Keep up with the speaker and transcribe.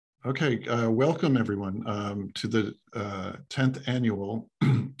Okay, welcome everyone to the 10th annual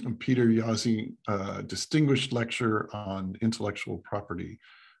Peter Jaszi Distinguished Lecture on Intellectual Property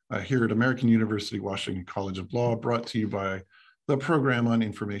here at American University Washington College of Law, brought to you by the Program on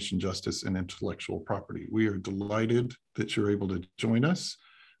Information Justice and Intellectual Property. We are delighted that you're able to join us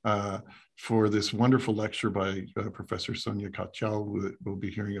for this wonderful lecture by Professor Sonia Katyal that we'll be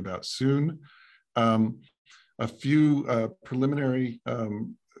hearing about soon. A few preliminary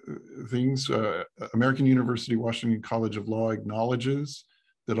things. American University Washington College of Law acknowledges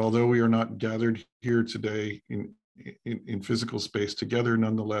that although we are not gathered here today in physical space together,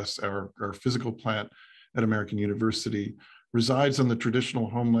 nonetheless, our physical plant at American University resides on the traditional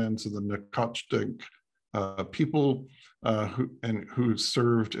homelands of the Nacotchtank people who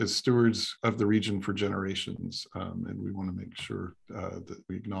served as stewards of the region for generations. And we want to make sure that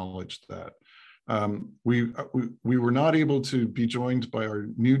we acknowledge that. We were not able to be joined by our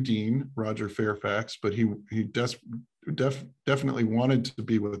new dean, Roger Fairfax, but he definitely wanted to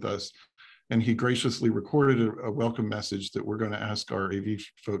be with us, and he graciously recorded a welcome message that we're going to ask our AV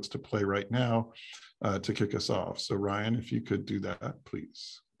folks to play right now to kick us off. So Ryan, if you could do that,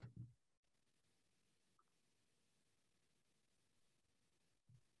 please.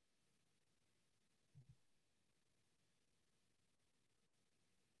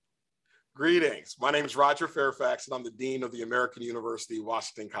 Greetings. My name is Roger Fairfax, and I'm the Dean of the American University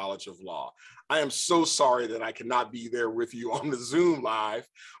Washington College of Law. I am so sorry that I cannot be there with you on the Zoom live,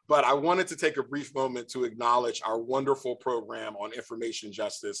 but I wanted to take a brief moment to acknowledge our wonderful program on information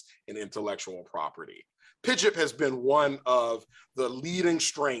justice and intellectual property. PIJIP has been one of the leading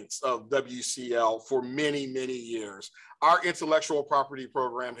strengths of WCL for many, many years. Our intellectual property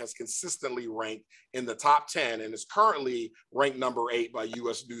program has consistently ranked in the top 10 and is currently ranked number 8 by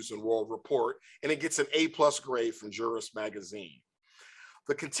US News and World Report, and it gets an A+ grade from Juris Magazine.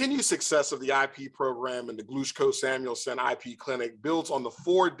 The continued success of the IP program and the Glushko-Samuelson IP Clinic builds on the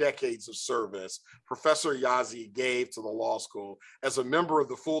 4 decades of service Professor Jaszi gave to the law school as a member of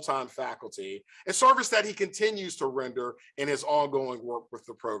the full-time faculty, and service that he continues to render in his ongoing work with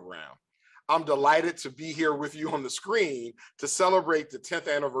the program. I'm delighted to be here with you on the screen to celebrate the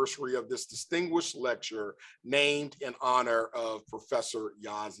 10th anniversary of this distinguished lecture named in honor of Professor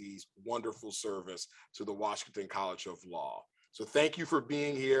Jaszi's wonderful service to the Washington College of Law. So thank you for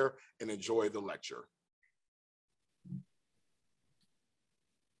being here and enjoy the lecture.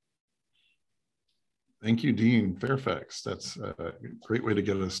 Thank you, Dean Fairfax. That's a great way to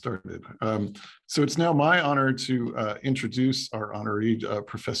get us started. So it's now my honor to introduce our honoree,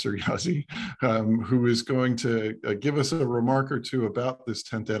 Professor Jaszi, who is going to give us a remark or two about this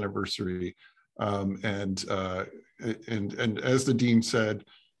 10th anniversary. And as the Dean said,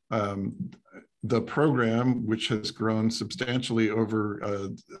 the program, which has grown substantially over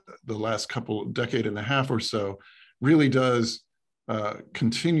the last decade and a half or so, really does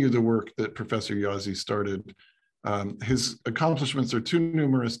continue the work that Professor Jaszi started. His accomplishments are too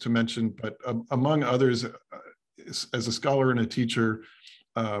numerous to mention, but among others, as a scholar and a teacher,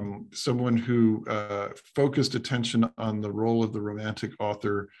 someone who focused attention on the role of the Romantic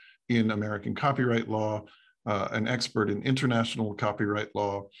author in American copyright law, an expert in international copyright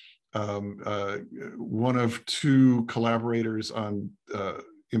law, one of 2 collaborators on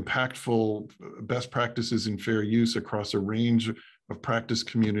impactful best practices in fair use across a range of practice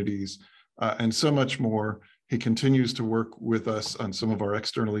communities, and so much more. He continues to work with us on some of our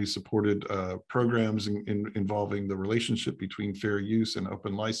externally supported programs involving the relationship between fair use and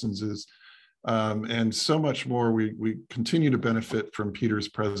open licenses, and so much more. We continue to benefit from Peter's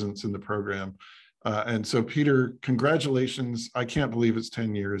presence in the program. And so Peter, congratulations. I can't believe it's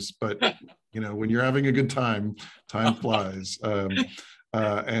 10 years, but you know, when you're having a good time, time flies.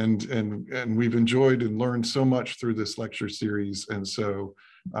 And we've enjoyed and learned so much through this lecture series. And so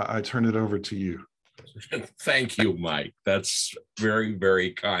I turn it over to you. Thank you, Mike. That's very,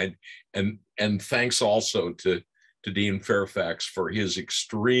 very kind. And thanks also to Dean Fairfax for his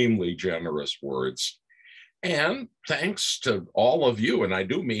extremely generous words. And thanks to all of you, and I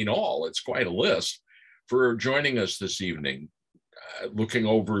do mean all, it's quite a list, for joining us this evening. Looking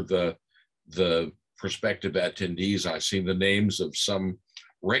over the prospective attendees, I see the names of some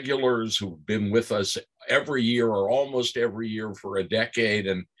regulars who've been with us every year or almost every year for a decade,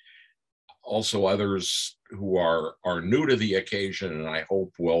 and also others who are new to the occasion, and I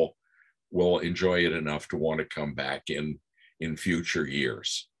hope will enjoy it enough to want to come back in future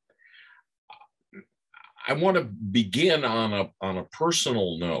years. I want to begin on a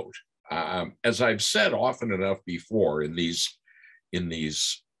personal note. As I've said often enough before in these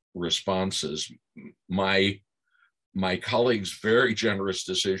responses, my my colleague's very generous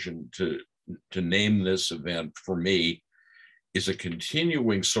decision to name this event for me is a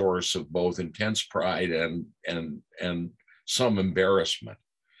continuing source of both intense pride and some embarrassment.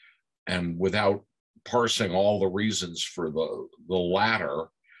 And without parsing all the reasons for the latter,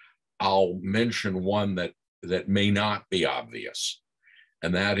 I'll mention one that may not be obvious.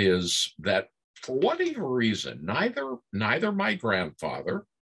 And that is that for whatever reason, neither my grandfather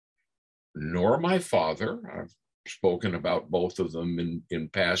nor my father, I've spoken about both of them in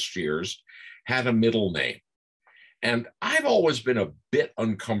past years, had a middle name. And I've always been a bit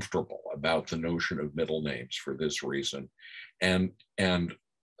uncomfortable about the notion of middle names for this reason, and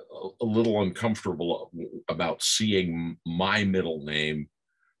a little uncomfortable about seeing my middle name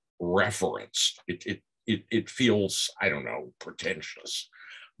referenced. It feels, I don't know, pretentious.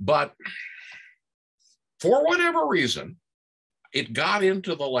 But for whatever reason, it got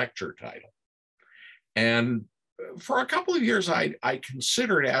into the lecture title. And for a couple of years, I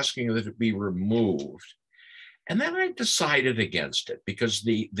considered asking that it be removed. And then I decided against it because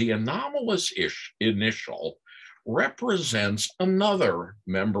the anomalous initial represents another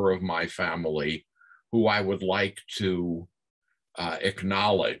member of my family who I would like to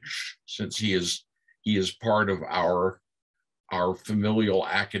acknowledge, since he is part of our familial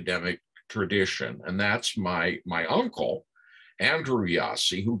academic tradition, and that's my uncle, Andrew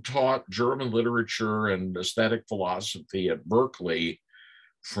Jaszi, who taught German literature and aesthetic philosophy at Berkeley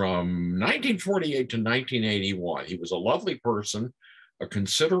from 1948 to 1981. He was a lovely person, a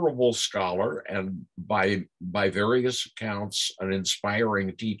considerable scholar, and by various accounts, an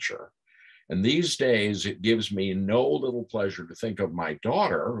inspiring teacher. And these days, it gives me no little pleasure to think of my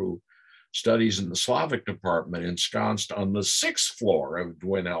daughter, who studies in the Slavic department, ensconced on the 6th floor of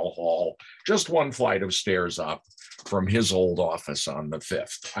Dwinell Hall, just one flight of stairs up from his old office on the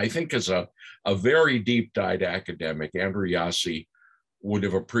 5th. I think as a very deep-dyed academic, Andrew Jaszi would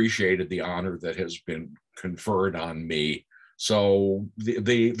have appreciated the honor that has been conferred on me. So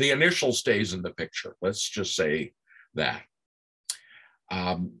the initial stays in the picture. Let's just say that.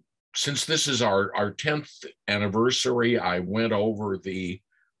 Since this is our 10th anniversary, I went over the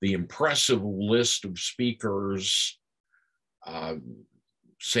impressive list of speakers,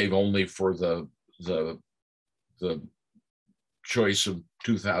 save only for the choice of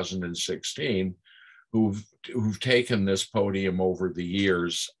 2016, who've taken this podium over the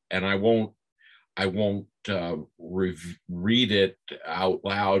years, and I won't read it out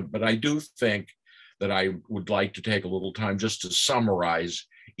loud, but I do think that I would like to take a little time just to summarize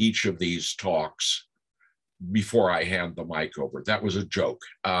each of these talks before I hand the mic over. That was a joke.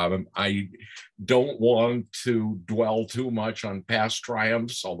 I don't want to dwell too much on past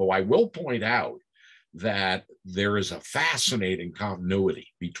triumphs, although I will point out that there is a fascinating continuity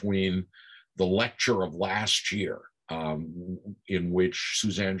between the lecture of last year, in which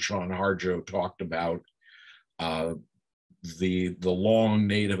Suzanne Sean Harjo talked about the long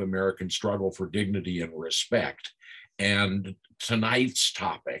Native American struggle for dignity and respect, and tonight's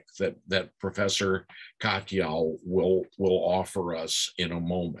topic that Professor Katyal will offer us in a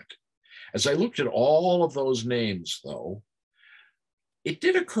moment. As I looked at all of those names, though, it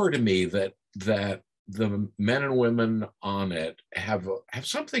did occur to me that the men and women on it have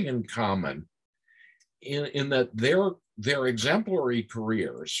something in common in that their exemplary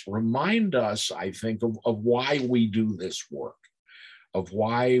careers remind us, I think, of why we do this work, of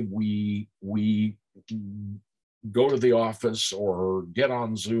why we go to the office or get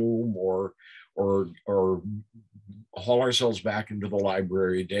on Zoom or haul ourselves back into the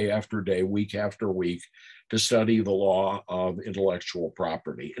library day after day, week after week, to study the law of intellectual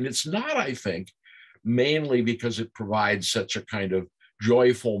property. And it's not, I think, mainly because it provides such a kind of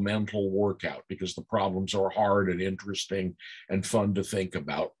joyful mental workout, because the problems are hard and interesting and fun to think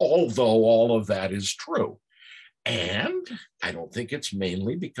about, although all of that is true. And I don't think it's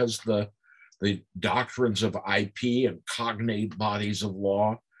mainly because the doctrines of IP and cognate bodies of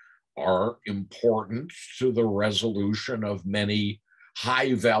law are important to the resolution of many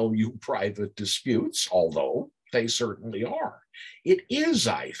high-value private disputes, although they certainly are. It is,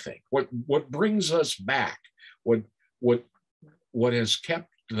 I think, what brings us back, what has kept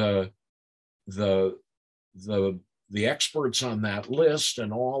the experts on that list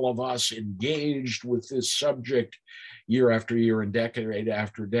and all of us engaged with this subject year after year and decade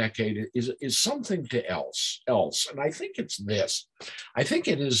after decade is something else. And I think it's this. I think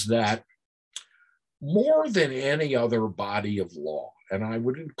it is that more than any other body of law, and I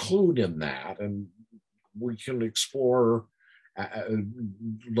would include in that, and we can explore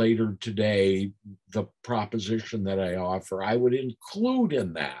later today the proposition that I offer, I would include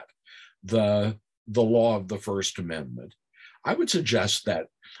in that the the law of the First Amendment, I would suggest that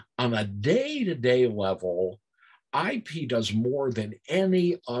on a day-to-day level, IP does more than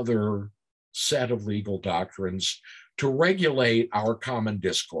any other set of legal doctrines to regulate our common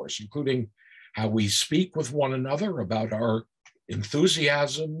discourse, including how we speak with one another about our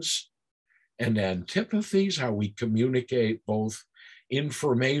enthusiasms and antipathies, how we communicate both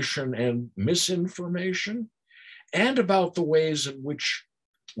information and misinformation, and about the ways in which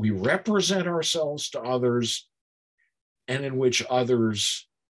we represent ourselves to others and in which others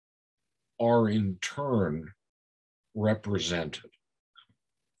are in turn represented.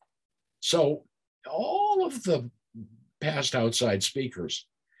 So all of the past outside speakers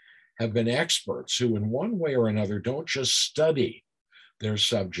have been experts who in one way or another don't just study their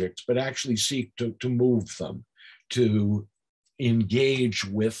subjects, but actually seek to move them, to engage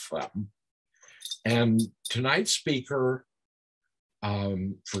with them. And tonight's speaker,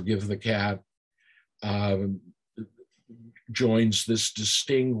 forgive the cat, joins this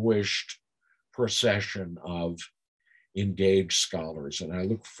distinguished procession of engaged scholars. And I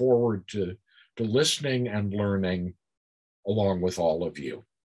look forward to listening and learning along with all of you.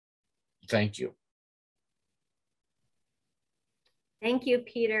 Thank you. Thank you,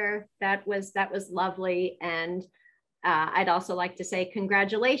 Peter. That was lovely. And I'd also like to say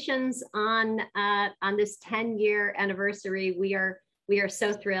congratulations on this 10-year anniversary. We are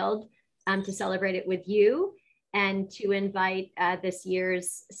so thrilled to celebrate it with you and to invite this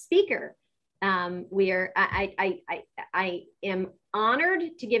year's speaker. I am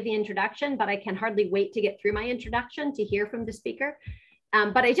honored to give the introduction, but I can hardly wait to get through my introduction to hear from the speaker.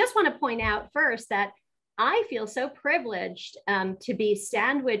 But I just want to point out first that I feel so privileged to be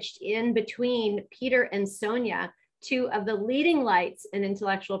sandwiched in between Peter and Sonia, two of the leading lights in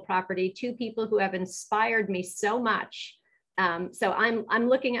intellectual property, two people who have inspired me so much. So I'm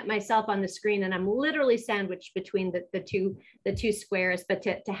looking at myself on the screen and I'm literally sandwiched between the two squares, but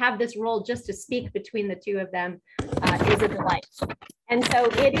to have this role just to speak between the two of them is a delight. And so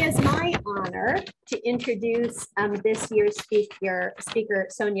it is my honor to introduce this year's speaker,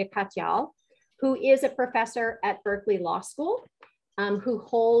 Sonia Katyal, who is a professor at Berkeley Law School, who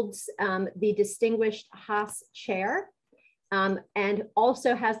holds the Distinguished Haas Chair, and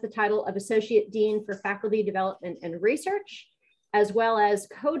also has the title of Associate Dean for Faculty Development and Research, as well as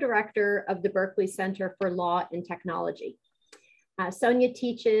co-director of the Berkeley Center for Law and Technology. Sonia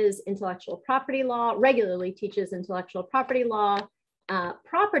teaches intellectual property law, regularly teaches intellectual property law,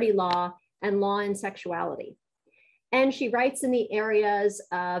 and law and sexuality. And she writes in the areas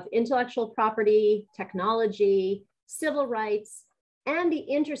of intellectual property, technology, civil rights, and the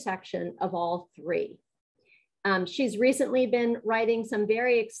intersection of all three. She's recently been writing some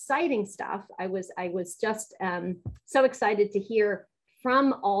very exciting stuff. I was just so excited to hear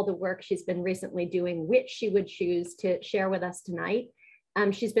from all the work she's been recently doing, which she would choose to share with us tonight.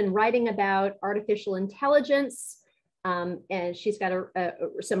 She's been writing about artificial intelligence, and she's got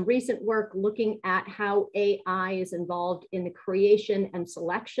some recent work looking at how AI is involved in the creation and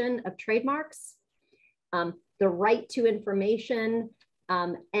selection of trademarks, the right to information,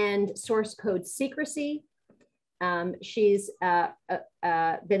 and source code secrecy. She's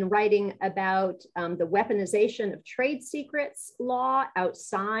been writing about the weaponization of trade secrets law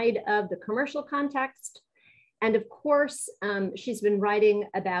outside of the commercial context. And of course, she's been writing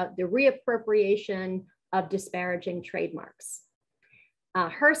about the reappropriation of disparaging trademarks.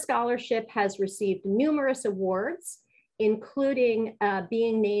 Her scholarship has received numerous awards, including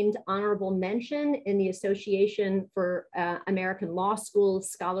being named honorable mention in the Association for American Law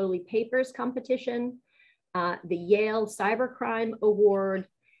Schools Scholarly Papers competition, the Yale Cybercrime Award,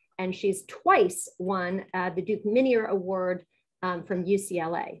 and she's twice won the Duke Minier Award from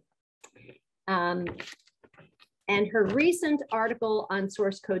UCLA. And her recent article on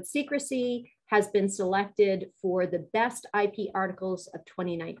source code secrecy has been selected for the best IP articles of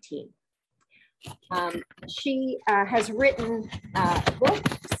 2019. She has written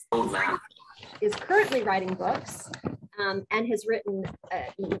books, is currently writing books, and has written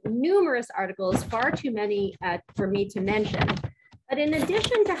numerous articles, far too many for me to mention. But in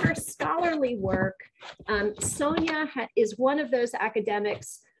addition to her scholarly work, Sonia is one of those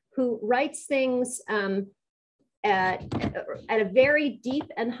academics who writes things at a very deep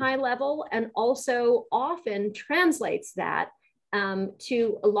and high level, and also often translates that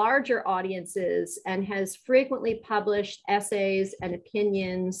to larger audiences, and has frequently published essays and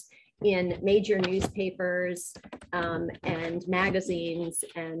opinions in major newspapers and magazines,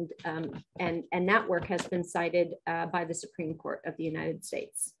 and that work has been cited by the Supreme Court of the United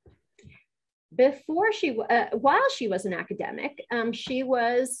States. While she was an academic, she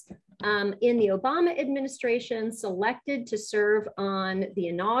was in the Obama administration, selected to serve on the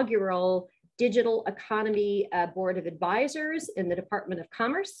inaugural Digital Economy Board of Advisors in the Department of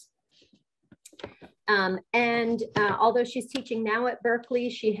Commerce. Although she's teaching now at Berkeley,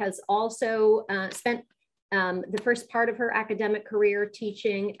 she has also spent the first part of her academic career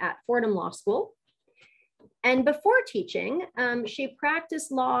teaching at Fordham Law School. And before teaching, she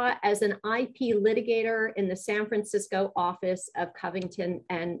practiced law as an IP litigator in the San Francisco office of Covington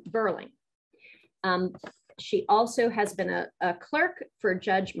and Burling. She also has been a clerk for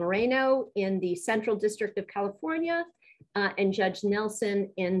Judge Moreno in the Central District of California and Judge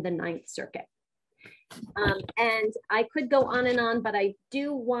Nelson in the Ninth Circuit. And I could go on and on, but I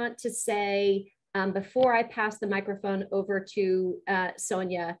do want to say, before I pass the microphone over to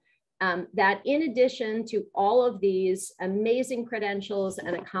Sonia, that in addition to all of these amazing credentials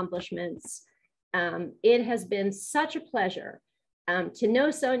and accomplishments, it has been such a pleasure to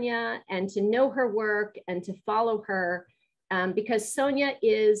know Sonia and to know her work and to follow her, because Sonia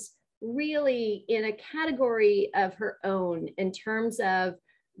is really in a category of her own in terms of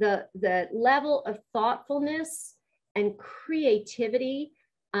the level of thoughtfulness and creativity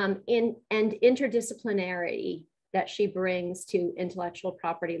and interdisciplinarity that she brings to intellectual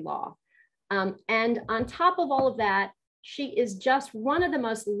property law. And on top of all of that, she is just one of the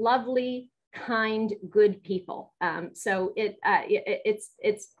most lovely, kind, good people. So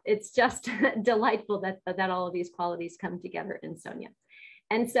it's just delightful that all of these qualities come together in Sonia.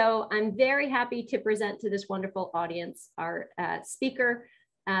 And so I'm very happy to present to this wonderful audience our speaker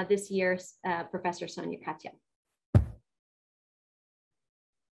this year, Professor Sonia Katyal.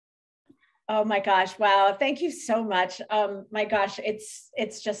 Oh my gosh, wow, thank you so much. My gosh,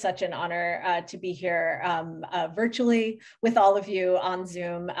 it's just such an honor to be here virtually with all of you on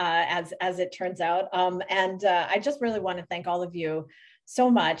Zoom, as it turns out. I just really want to thank all of you so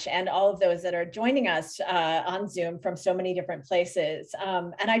much, and all of those that are joining us on Zoom from so many different places.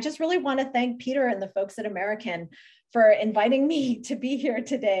 And I just really want to thank Peter and the folks at American for inviting me to be here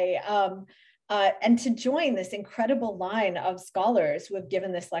today. And to join this incredible line of scholars who have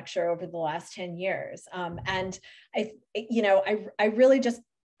given this lecture over the last 10 years. And I really just,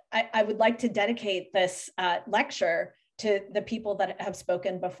 I would like to dedicate this lecture to the people that have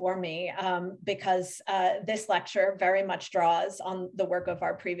spoken before me, because this lecture very much draws on the work of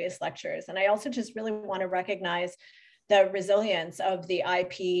our previous lectures. And I also just really want to recognize the resilience of the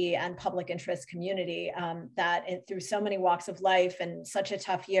IP and public interest community, that through so many walks of life and such a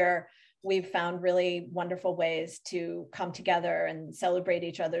tough year, we've found really wonderful ways to come together and celebrate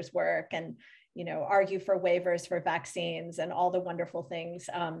each other's work and, argue for waivers for vaccines and all the wonderful things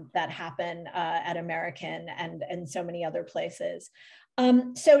that happen at American and so many other places.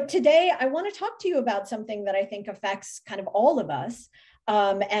 So today I want to talk to you about something that I think affects kind of all of us.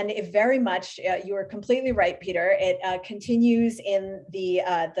 And it very much, you are completely right, Peter. It continues in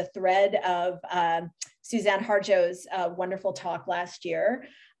the thread of Suzanne Harjo's wonderful talk last year.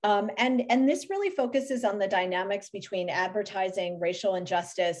 And this really focuses on the dynamics between advertising, racial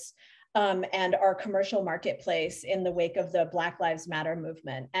injustice, and our commercial marketplace in the wake of the Black Lives Matter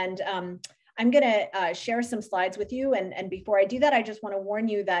movement. And I'm going to share some slides with you. And before I do that, I just want to warn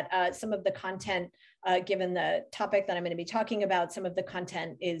you that some of the content, given the topic that I'm going to be talking about, some of the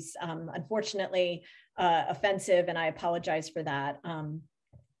content is unfortunately offensive, and I apologize for that.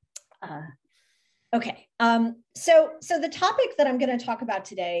 Okay, so the topic that I'm going to talk about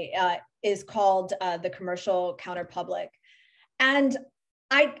today is called the Commercial Counterpublic. And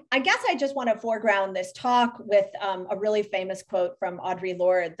I guess I just want to foreground this talk with a really famous quote from Audre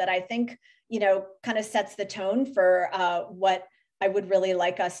Lorde that I think, kind of sets the tone for what I would really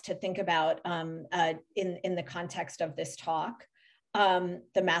like us to think about in the context of this talk.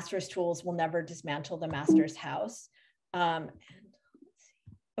 The master's tools will never dismantle the master's house.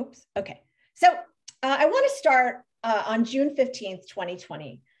 Oops, okay. So I want to start on June 15th,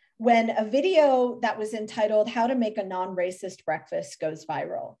 2020, when a video that was entitled "How to Make a Non-Racist Breakfast" goes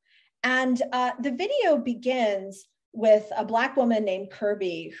viral. And the video begins with a Black woman named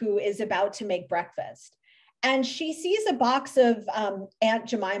Kirby who is about to make breakfast. And she sees a box of Aunt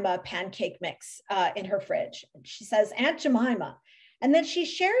Jemima pancake mix in her fridge. And she says, "Aunt Jemima." And then she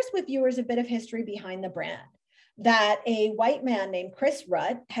shares with viewers a bit of history behind the brand, that a white man named Chris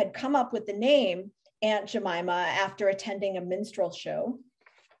Rutt had come up with the name Aunt Jemima after attending a minstrel show,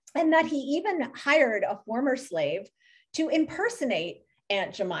 and that he even hired a former slave to impersonate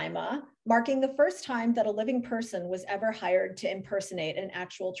Aunt Jemima, marking the first time that a living person was ever hired to impersonate an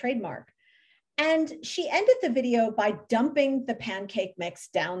actual trademark. And she ended the video by dumping the pancake mix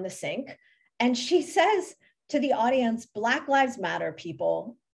down the sink. And she says to the audience, "Black Lives Matter,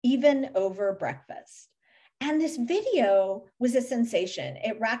 people. even over breakfast. And this video was a sensation.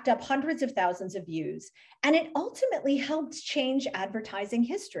 It racked up hundreds of thousands of views, and it ultimately helped change advertising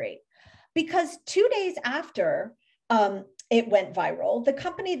history. Because 2 days after it went viral, the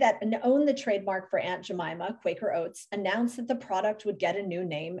company that owned the trademark for Aunt Jemima, Quaker Oats, announced that the product would get a new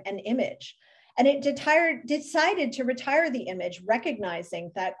name and image. And it decided to retire the image,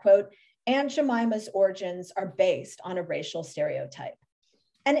 recognizing that, quote, Aunt Jemima's origins are based on a racial stereotype.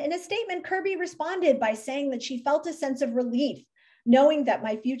 And in a statement, Kirby responded by saying that she felt a sense of relief, knowing that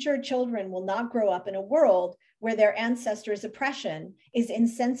my future children will not grow up in a world where their ancestors' oppression is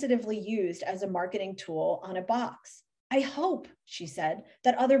insensitively used as a marketing tool on a box. I hope, she said,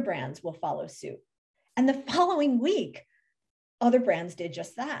 that other brands will follow suit. And the following week, other brands did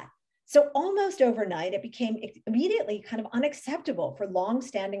just that. So almost overnight, it became immediately kind of unacceptable for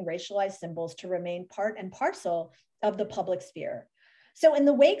long-standing racialized symbols to remain part and parcel of the public sphere. So in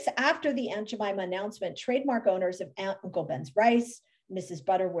the wakes after the Aunt Jemima announcement, trademark owners of Uncle Ben's rice, Mrs.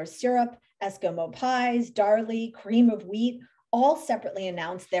 Butterworth syrup, Eskimo pies, Darlie, cream of wheat, all separately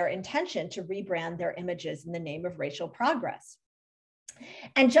announced their intention to rebrand their images in the name of racial progress.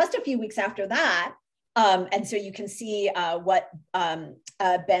 And just a few weeks after that, and so you can see what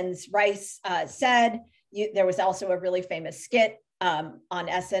Ben's rice said. There was also a really famous skit on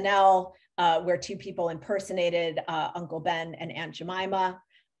SNL where two people impersonated Uncle Ben and Aunt Jemima.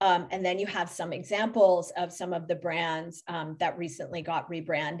 And then you have some examples of some of the brands that recently got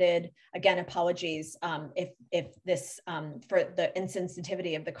rebranded. Again, apologies if this, for the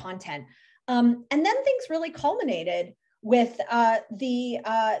insensitivity of the content. And then things really culminated with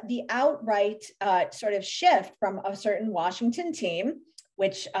the outright sort of shift from a certain Washington team,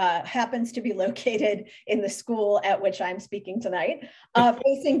 which happens to be located in the school at which I'm speaking tonight,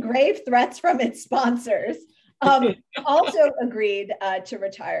 facing grave threats from its sponsors, also agreed to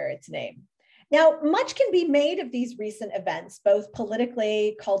retire its name. Now, much can be made of these recent events, both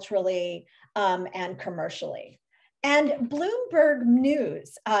politically, culturally, and commercially. And Bloomberg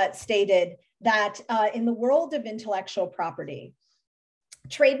News stated that in the world of intellectual property,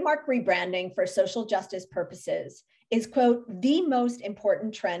 trademark rebranding for social justice purposes is, quote, the most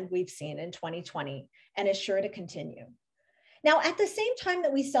important trend we've seen in 2020 and is sure to continue. Now, at the same time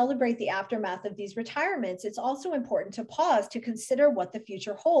that we celebrate the aftermath of these retirements, it's also important to pause to consider what the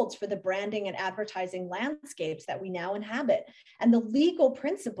future holds for the branding and advertising landscapes that we now inhabit and the legal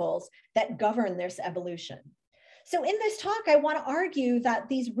principles that govern this evolution. So in this talk, I want to argue that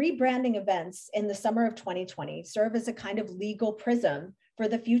these rebranding events in the summer of 2020 serve as a kind of legal prism for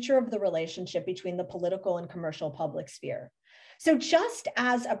the future of the relationship between the political and commercial public sphere. So just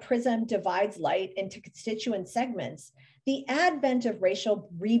as a prism divides light into constituent segments, the advent of racial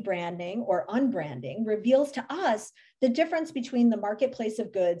rebranding or unbranding reveals to us the difference between the marketplace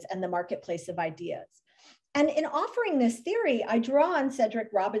of goods and the marketplace of ideas. And in offering this theory, I draw on Cedric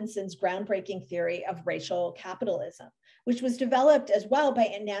Robinson's groundbreaking theory of racial capitalism, which was developed as well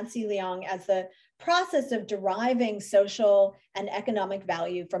by Nancy Leong as the process of deriving social and economic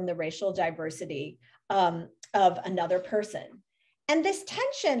value from the racial diversity of another person. And this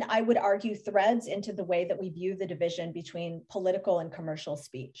tension, I would argue, threads into the way that we view the division between political and commercial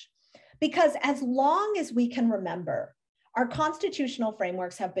speech. Because as long as we can remember, our constitutional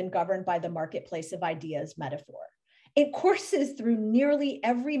frameworks have been governed by the marketplace of ideas metaphor. It courses through nearly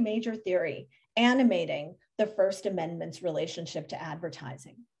every major theory animating the First Amendment's relationship to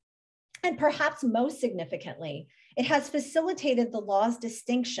advertising. And perhaps most significantly, it has facilitated the law's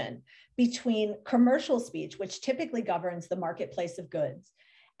distinction between commercial speech, which typically governs the marketplace of goods,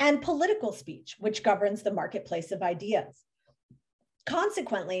 and political speech, which governs the marketplace of ideas.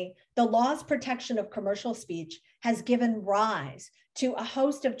 Consequently, the law's protection of commercial speech has given rise to a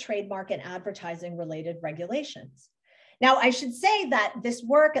host of trademark and advertising related regulations. Now, I should say that this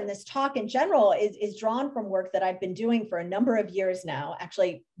work and this talk in general is drawn from work that I've been doing for a number of years now,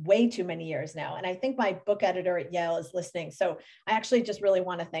 actually way too many years now. And I think my book editor at Yale is listening. So I actually just really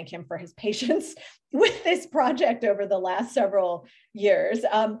want to thank him for his patience with this project over the last several years.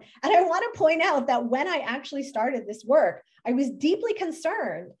 And I want to point out that when I actually started this work, I was deeply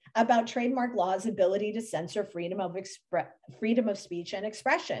concerned about trademark law's ability to censor freedom of speech and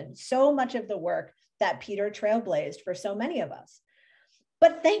expression. So much of the work that Peter trailblazed for so many of us.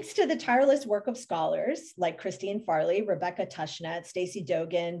 But thanks to the tireless work of scholars like Christine Farley, Rebecca Tushnet, Stacey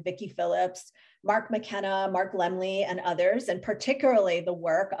Dogan, Vicki Phillips, Mark McKenna, Mark Lemley, and others, and particularly the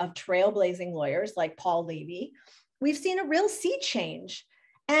work of trailblazing lawyers like Paul Levy, we've seen a real sea change.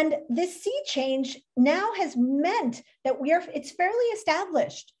 And this sea change now has meant that it's fairly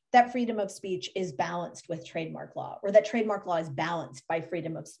established that freedom of speech is balanced with trademark law, or that trademark law is balanced by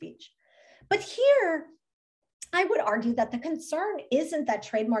freedom of speech. But here, I would argue that the concern isn't that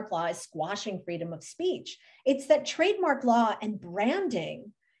trademark law is squashing freedom of speech. It's that trademark law and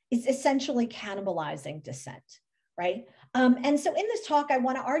branding is essentially cannibalizing dissent, right? And so in this talk, I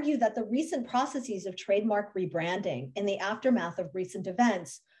want to argue that the recent processes of trademark rebranding in the aftermath of recent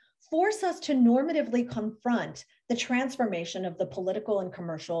events force us to normatively confront the transformation of the political and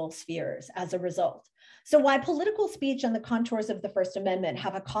commercial spheres as a result. So while political speech and the contours of the First Amendment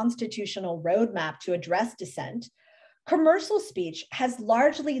have a constitutional roadmap to address dissent, commercial speech has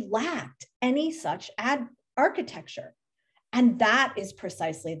largely lacked any such architecture. And that is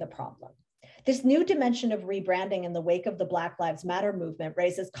precisely the problem. This new dimension of rebranding in the wake of the Black Lives Matter movement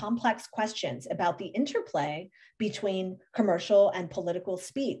raises complex questions about the interplay between commercial and political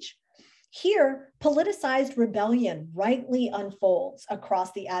speech. Here, politicized rebellion rightly unfolds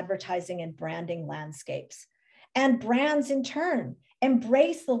across the advertising and branding landscapes. And brands, in turn,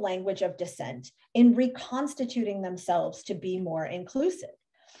 embrace the language of dissent in reconstituting themselves to be more inclusive.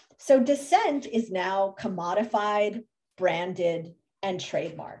 So dissent is now commodified, branded, and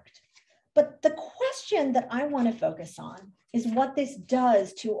trademarked. But the question that I want to focus on is what this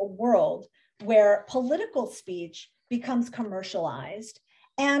does to a world where political speech becomes commercialized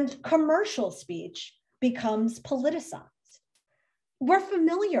and commercial speech becomes politicized. We're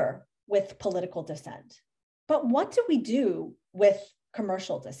familiar with political dissent, but what do we do with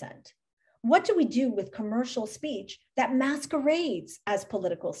commercial dissent? What do we do with commercial speech that masquerades as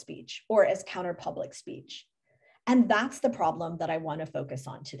political speech or as counterpublic speech? And that's the problem that I want to focus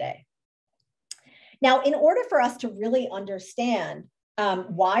on today. Now, in order for us to really understand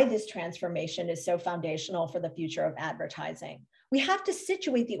why this transformation is so foundational for the future of advertising, we have to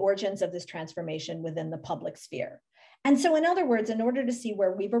situate the origins of this transformation within the public sphere. And so, in other words, in order to see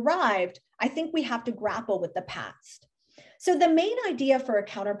where we've arrived, I think we have to grapple with the past. So the main idea for a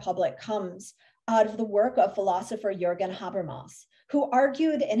counterpublic comes out of the work of philosopher Jürgen Habermas, who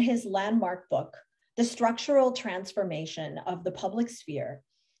argued in his landmark book, The Structural Transformation of the Public Sphere,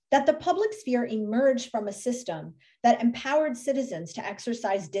 that the public sphere emerged from a system that empowered citizens to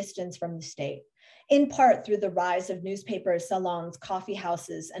exercise distance from the state, in part through the rise of newspapers, salons, coffee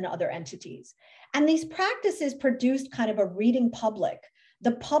houses, and other entities. And these practices produced kind of a reading public,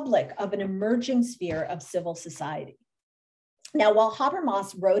 the public of an emerging sphere of civil society. Now, while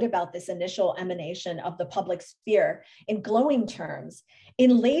Habermas wrote about this initial emanation of the public sphere in glowing terms,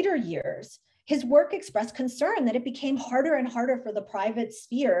 in later years, his work expressed concern that it became harder and harder for the private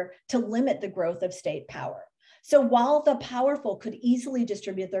sphere to limit the growth of state power. So while the powerful could easily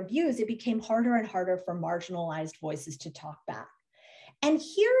distribute their views, it became harder and harder for marginalized voices to talk back. And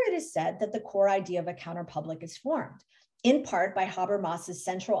here it is said that the core idea of a counterpublic is formed, in part by Habermas's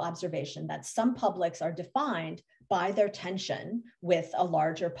central observation that some publics are defined by their tension with a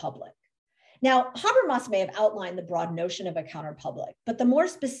larger public. Now, Habermas may have outlined the broad notion of a counterpublic, but the more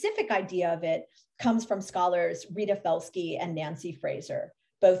specific idea of it comes from scholars Rita Felsky and Nancy Fraser,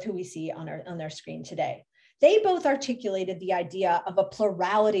 both who we see on their screen today. They both articulated the idea of a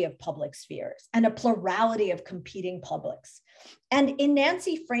plurality of public spheres and a plurality of competing publics. And in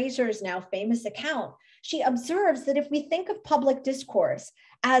Nancy Fraser's now famous account, she observes that if we think of public discourse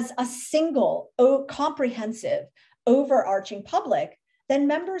as a single, comprehensive, overarching public, then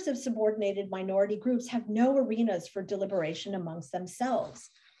members of subordinated minority groups have no arenas for deliberation amongst themselves.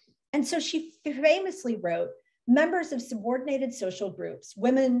 And so she famously wrote, members of subordinated social groups,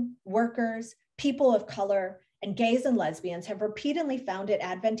 women, workers, people of color, and gays and lesbians have repeatedly found it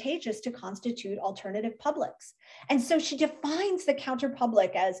advantageous to constitute alternative publics. And so she defines the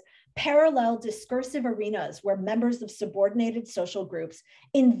counterpublic as parallel discursive arenas where members of subordinated social groups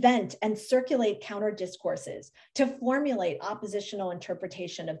invent and circulate counter discourses to formulate oppositional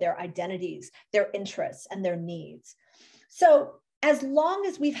interpretation of their identities, their interests, and their needs. So as long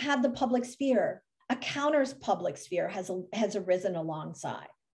as we've had the public sphere, a counter public sphere has arisen alongside.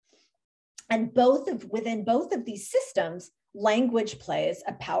 And within both of these systems, language plays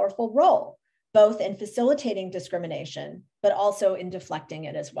a powerful role, both in facilitating discrimination, but also in deflecting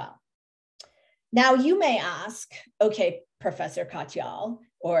it as well. Now you may ask, okay, Professor Katyal,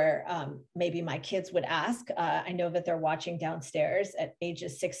 or maybe my kids would ask, I know that they're watching downstairs at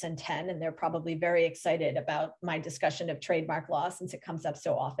ages 6 and 10, and they're probably very excited about my discussion of trademark law since it comes up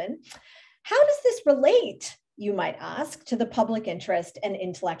so often. How does this relate, you might ask, to the public interest and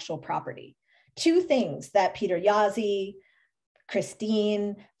intellectual property? Two things that Peter Jaszi,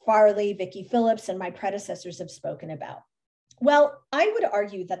 Christine, Farley, Vicki Phillips, and my predecessors have spoken about. Well, I would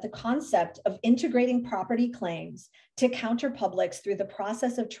argue that the concept of integrating property claims to counterpublics through the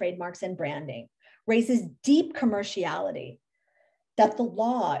process of trademarks and branding raises deep commerciality that the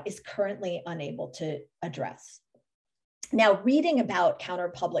law is currently unable to address. Now, reading about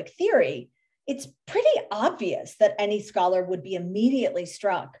counterpublic theory, it's pretty obvious that any scholar would be immediately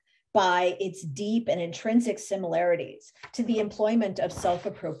struck by its deep and intrinsic similarities to the employment of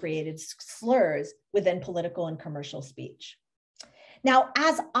self-appropriated slurs within political and commercial speech. Now,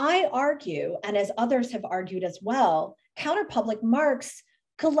 as I argue, and as others have argued as well, counterpublic marks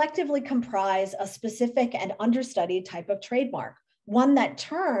collectively comprise a specific and understudied type of trademark, one that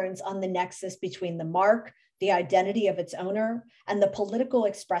turns on the nexus between the mark, the identity of its owner, and the political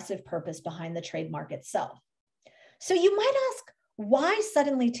expressive purpose behind the trademark itself. So you might ask, why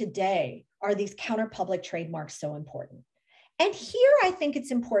suddenly today are these counterpublic trademarks so important? And here I think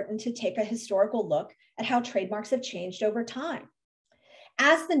it's important to take a historical look at how trademarks have changed over time.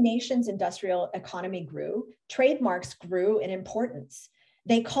 As the nation's industrial economy grew, trademarks grew in importance.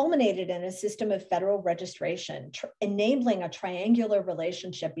 They culminated in a system of federal registration, enabling a triangular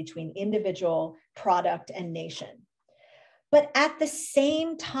relationship between individual, product, and nation. But at the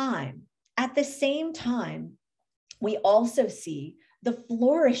same time, we also see the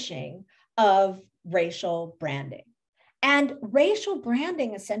flourishing of racial branding. And racial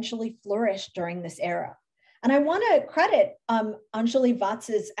branding essentially flourished during this era. And I want to credit Anjali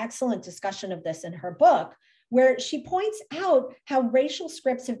Vats's excellent discussion of this in her book, where she points out how racial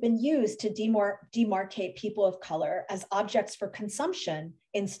scripts have been used to demarcate people of color as objects for consumption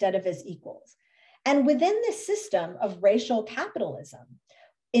instead of as equals. And within this system of racial capitalism,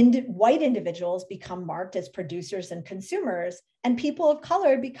 white individuals become marked as producers and consumers, and people of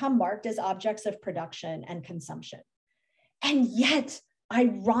color become marked as objects of production and consumption. And yet,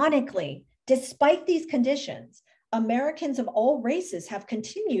 ironically, despite these conditions, Americans of all races have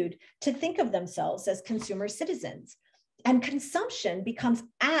continued to think of themselves as consumer citizens, and consumption becomes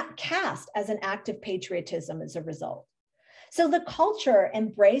cast as an act of patriotism as a result. So the culture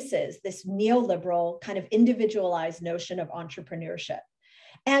embraces this neoliberal kind of individualized notion of entrepreneurship.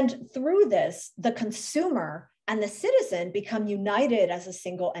 And through this, the consumer and the citizen become united as a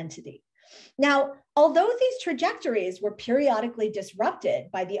single entity. Now, although these trajectories were periodically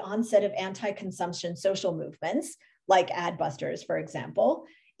disrupted by the onset of anti-consumption social movements, like Adbusters, for example,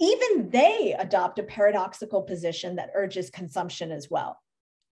 even they adopt a paradoxical position that urges consumption as well.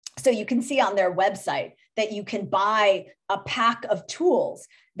 So you can see on their website that you can buy a pack of tools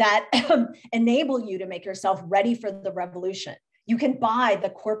that enable you to make yourself ready for the revolution. You can buy the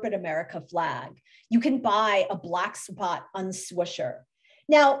corporate America flag. You can buy a black spot unswisher.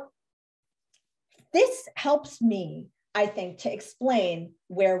 Now, this helps me, I think, to explain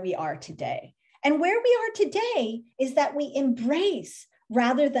where we are today. And where we are today is that we embrace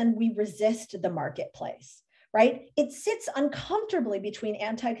rather than we resist the marketplace, right? It sits uncomfortably between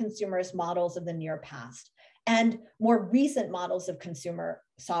anti-consumerist models of the near past and more recent models of consumer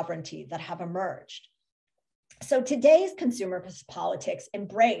sovereignty that have emerged. So today's consumer politics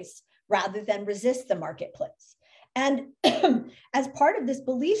embrace rather than resist the marketplace. And as part of this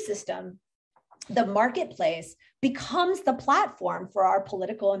belief system, the marketplace becomes the platform for our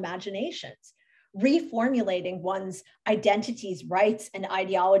political imaginations, reformulating one's identities, rights, and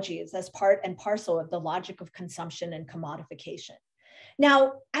ideologies as part and parcel of the logic of consumption and commodification.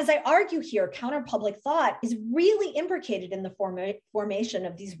 Now, as I argue here, counterpublic thought is really imbricated in the formation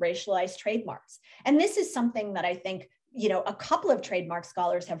of these racialized trademarks. And this is something that I think, a couple of trademark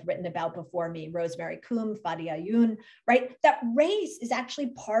scholars have written about before me, Rosemary Coombe, Fadi Ayoun, right? That race is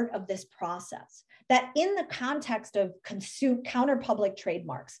actually part of this process, that in the context of counterpublic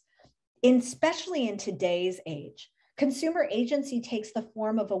trademarks, especially in today's age, consumer agency takes the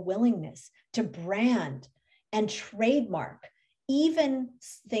form of a willingness to brand and trademark even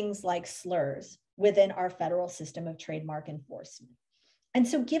things like slurs within our federal system of trademark enforcement. And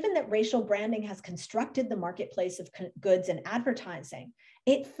so given that racial branding has constructed the marketplace of goods and advertising,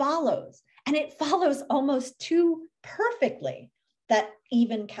 it follows, and it follows almost too perfectly, that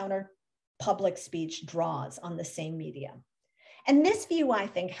even counterpublic speech draws on the same medium. And this view, I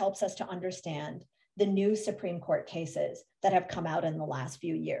think, helps us to understand the new Supreme Court cases that have come out in the last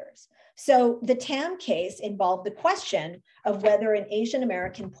few years. So the Tam case involved the question of whether an Asian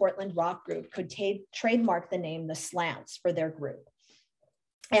American Portland rock group could trademark the name The Slants for their group.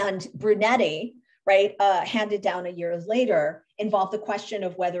 And Brunetti, right, handed down a year later, involved the question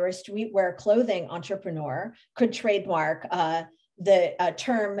of whether a streetwear clothing entrepreneur could trademark the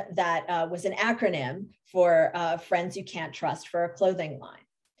term that was an acronym for Friends You Can't Trust for a clothing line.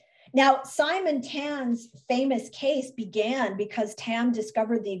 Now, Simon Tan's famous case began because Tam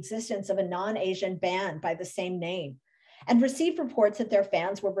discovered the existence of a non-Asian band by the same name and received reports that their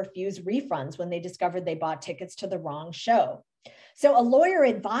fans were refused refunds when they discovered they bought tickets to the wrong show. So a lawyer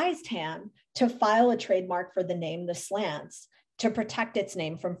advised Tam to file a trademark for the name The Slants to protect its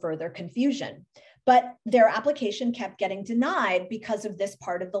name from further confusion. But their application kept getting denied because of this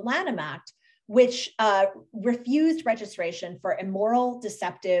part of the Lanham Act, which refused registration for immoral,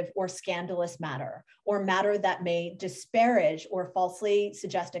 deceptive, or scandalous matter, or matter that may disparage or falsely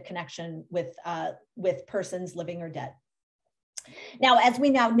suggest a connection with persons living or dead. Now, as we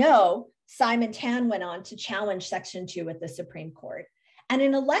now know, Simon Tan went on to challenge Section 2 at the Supreme Court. And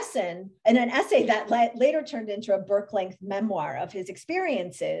in an essay that later turned into a book-length memoir of his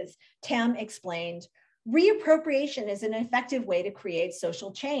experiences, Tam explained, reappropriation is an effective way to create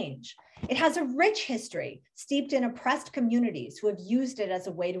social change. It has a rich history steeped in oppressed communities who have used it as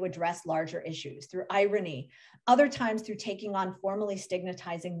a way to address larger issues through irony, other times through taking on formally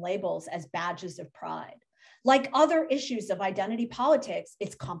stigmatizing labels as badges of pride. Like other issues of identity politics,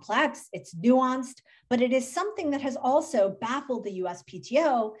 it's complex, it's nuanced, but it is something that has also baffled the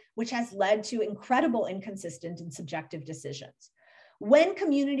USPTO, which has led to incredible inconsistent and subjective decisions. When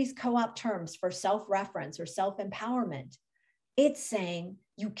communities co-opt terms for self-reference or self-empowerment, it's saying,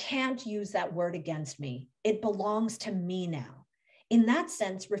 you can't use that word against me. It belongs to me now. In that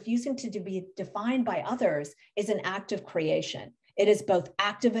sense, refusing to be defined by others is an act of creation. It is both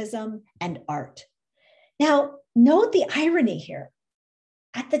activism and art. Now, note the irony here.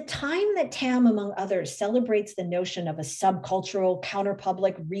 At the time that Tam, among others, celebrates the notion of a subcultural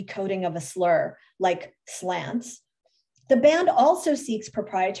counterpublic recoding of a slur like slants, the band also seeks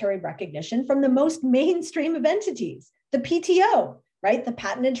proprietary recognition from the most mainstream of entities, the PTO, right? The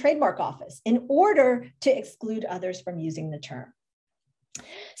Patent and Trademark Office, in order to exclude others from using the term.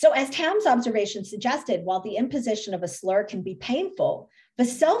 So as Tam's observation suggested, while the imposition of a slur can be painful, the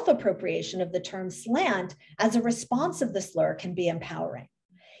self-appropriation of the term slant as a response of the slur can be empowering.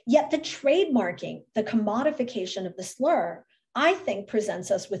 Yet the trademarking, the commodification of the slur, I think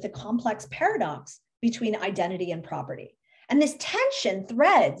presents us with a complex paradox between identity and property. And this tension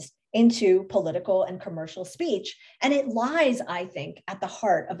threads into political and commercial speech, and it lies, I think, at the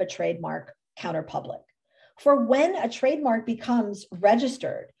heart of a trademark counterpublic. For when a trademark becomes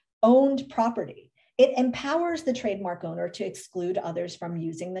registered, owned property, it empowers the trademark owner to exclude others from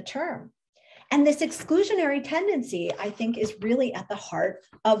using the term. And this exclusionary tendency, I think, is really at the heart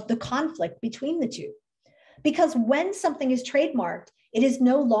of the conflict between the two. Because when something is trademarked, it is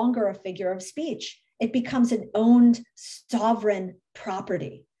no longer a figure of speech. It becomes an owned sovereign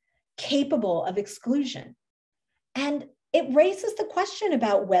property, capable of exclusion. And it raises the question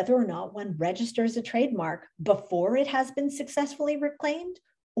about whether or not one registers a trademark before it has been successfully reclaimed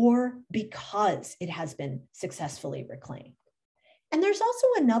or because it has been successfully reclaimed. And there's also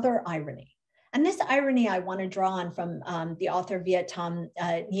another irony. And this irony I want to draw on from the author Viet Thanh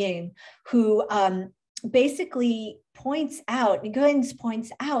Nguyen, who basically points out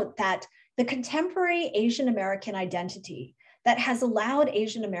that the contemporary Asian American identity that has allowed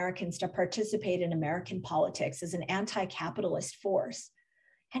Asian Americans to participate in American politics as an anti-capitalist force.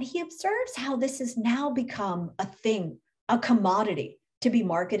 And he observes how this has now become a thing, a commodity to be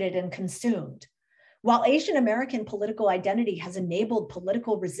marketed and consumed. While Asian American political identity has enabled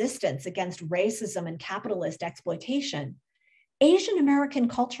political resistance against racism and capitalist exploitation, Asian American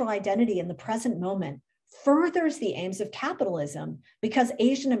cultural identity in the present moment furthers the aims of capitalism because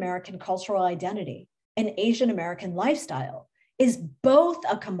Asian American cultural identity and Asian American lifestyle is both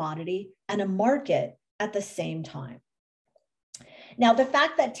a commodity and a market at the same time. Now, the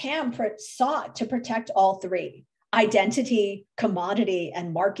fact that Tam sought to protect all three, identity, commodity,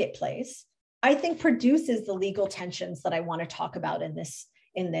 and marketplace, I think produces the legal tensions that I want to talk about in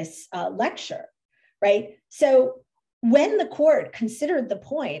this lecture, right? So when the court considered the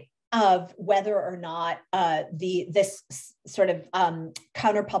point of whether or not this sort of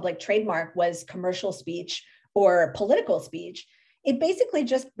counterpublic trademark was commercial speech or political speech, it basically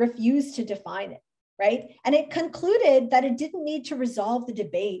just refused to define it, right? And it concluded that it didn't need to resolve the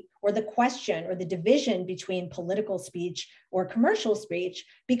debate or the question or the division between political speech or commercial speech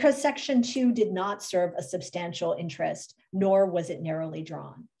because Section 2 did not serve a substantial interest, nor was it narrowly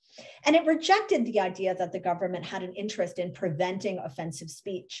drawn. And it rejected the idea that the government had an interest in preventing offensive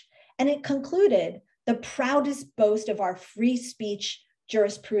speech. And it concluded the proudest boast of our free speech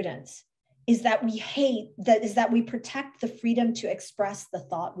jurisprudence is that we protect the freedom to express the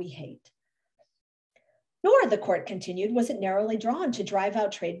thought we hate. Nor, the court continued, was it narrowly drawn to drive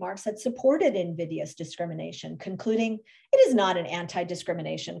out trademarks that supported invidious discrimination, concluding it is not an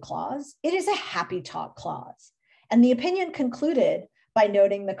anti-discrimination clause, it is a happy talk clause. And the opinion concluded by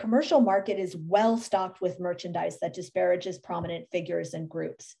noting the commercial market is well stocked with merchandise that disparages prominent figures and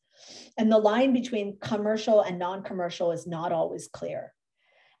groups. And the line between commercial and non-commercial is not always clear.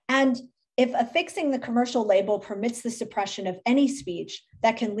 And if affixing the commercial label permits the suppression of any speech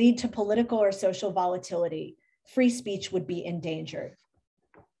that can lead to political or social volatility, free speech would be endangered.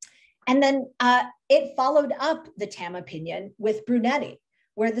 And then it followed up the Tam opinion with Brunetti,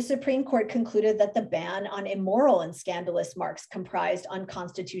 where the Supreme Court concluded that the ban on immoral and scandalous marks comprised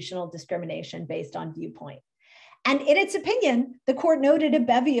unconstitutional discrimination based on viewpoint. And in its opinion, the court noted a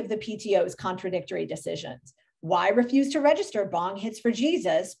bevy of the PTO's contradictory decisions. Why refuse to register bong hits for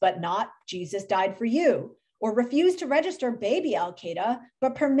Jesus, but not Jesus died for you? Or refuse to register baby Al-Qaeda,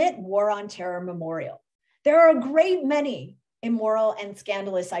 but permit War on Terror memorial? There are a great many immoral and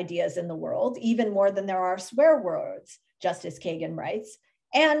scandalous ideas in the world, even more than there are swear words, Justice Kagan writes,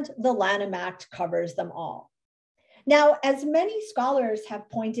 and the Lanham Act covers them all. Now, as many scholars have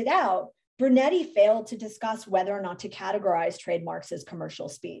pointed out, Brunetti failed to discuss whether or not to categorize trademarks as commercial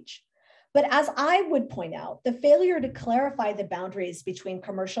speech. But as I would point out, the failure to clarify the boundaries between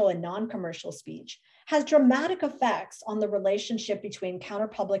commercial and non-commercial speech has dramatic effects on the relationship between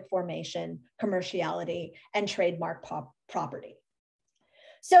counterpublic formation, commerciality, and trademark property.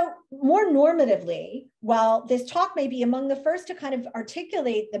 So more normatively, while this talk may be among the first to kind of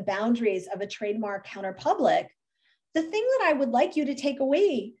articulate the boundaries of a trademark counterpublic, the thing that I would like you to take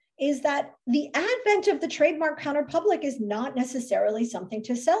away is that the advent of the trademark counterpublic is not necessarily something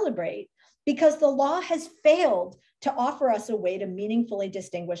to celebrate, because the law has failed to offer us a way to meaningfully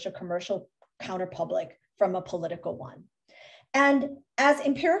distinguish a commercial counterpublic from a political one. And as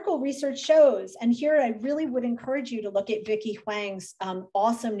empirical research shows, and here I really would encourage you to look at Vicky Huang's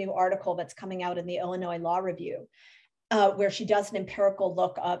awesome new article that's coming out in the Illinois Law Review, where she does an empirical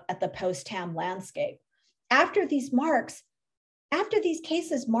look at the post-TAM landscape. After these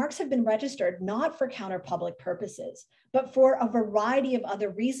cases, marks have been registered not for counterpublic purposes, but for a variety of other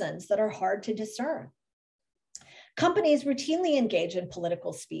reasons that are hard to discern. Companies routinely engage in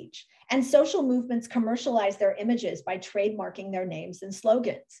political speech, and social movements commercialize their images by trademarking their names and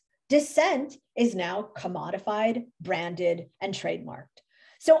slogans. Dissent is now commodified, branded, and trademarked.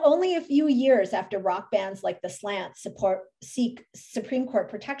 So only a few years after rock bands like The Slant seek Supreme Court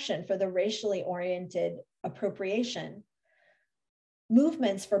protection for the racially oriented appropriation,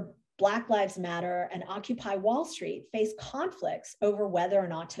 movements for Black Lives Matter and Occupy Wall Street face conflicts over whether or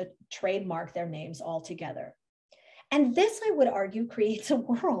not to trademark their names altogether. And this, I would argue, creates a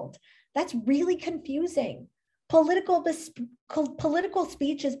world that's really confusing. Political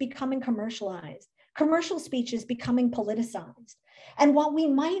speech is becoming commercialized. Commercial speech is becoming politicized. And while we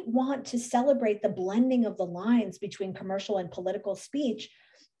might want to celebrate the blending of the lines between commercial and political speech,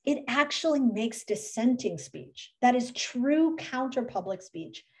 it actually makes dissenting speech, that is true counterpublic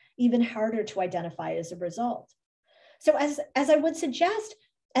speech, even harder to identify as a result. So as I would suggest,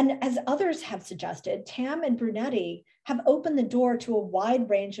 and as others have suggested, Tam and Brunetti have opened the door to a wide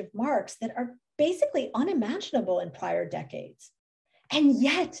range of marks that are basically unimaginable in prior decades. And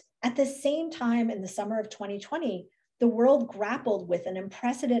yet, at the same time in the summer of 2020, the world grappled with an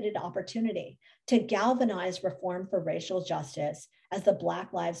unprecedented opportunity to galvanize reform for racial justice as the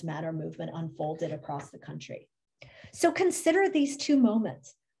Black Lives Matter movement unfolded across the country. So consider these two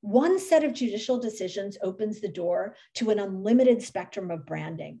moments. One set of judicial decisions opens the door to an unlimited spectrum of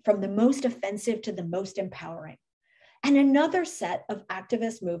branding, from the most offensive to the most empowering. And another set of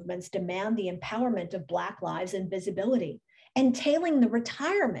activist movements demand the empowerment of Black lives and visibility, entailing the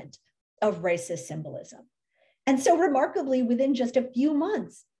retirement of racist symbolism. And so remarkably, within just a few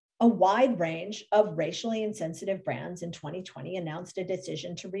months, a wide range of racially insensitive brands in 2020 announced a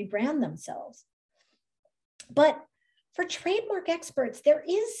decision to rebrand themselves. But for trademark experts, there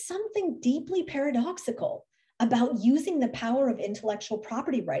is something deeply paradoxical about using the power of intellectual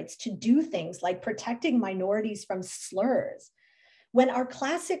property rights to do things like protecting minorities from slurs, when our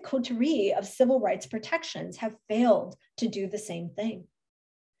classic coterie of civil rights protections have failed to do the same thing.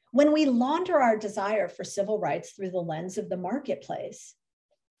 When we launder our desire for civil rights through the lens of the marketplace,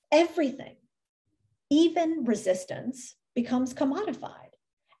 everything, even resistance, becomes commodified.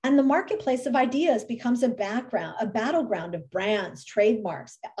 And the marketplace of ideas becomes a battleground of brands,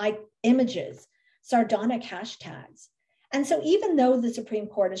 trademarks, images, sardonic hashtags. And so even though the Supreme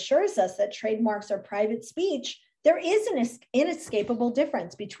Court assures us that trademarks are private speech, there is an inescapable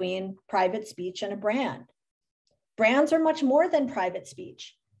difference between private speech and a brand. Brands are much more than private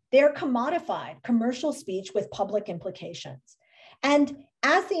speech. They're commodified commercial speech with public implications. And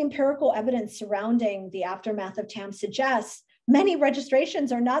as the empirical evidence surrounding the aftermath of TAM suggests, many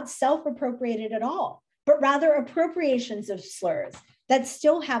registrations are not self-appropriated at all, but rather appropriations of slurs that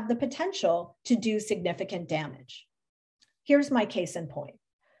still have the potential to do significant damage. Here's my case in point.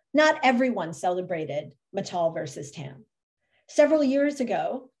 Not everyone celebrated Mattel versus TAM. Several years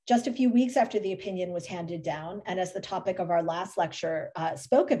ago, just a few weeks after the opinion was handed down, and as the topic of our last lecture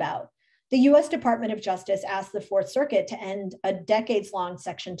spoke about, the US Department of Justice asked the Fourth Circuit to end a decades-long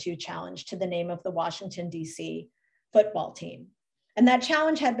Section 2 challenge to the name of the Washington, D.C. football team. And that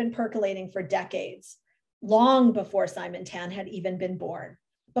challenge had been percolating for decades, long before Simon Tan had even been born.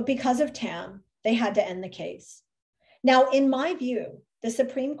 But because of TAM, they had to end the case. Now, in my view, the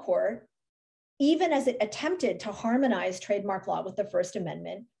Supreme Court, even as it attempted to harmonize trademark law with the First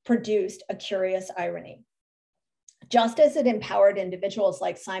Amendment, produced a curious irony. Just as it empowered individuals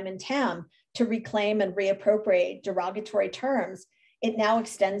like Simon Tam to reclaim and reappropriate derogatory terms, it now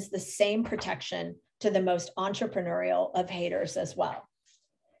extends the same protection to the most entrepreneurial of haters as well.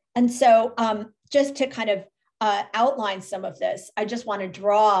 And so just to kind of outline some of this, I just want to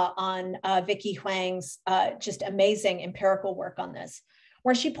draw on Vicky Huang's just amazing empirical work on this,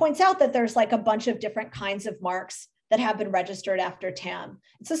 where she points out that there's like a bunch of different kinds of marks that have been registered after TAM.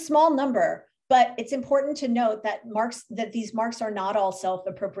 It's a small number, but it's important to note that these marks are not all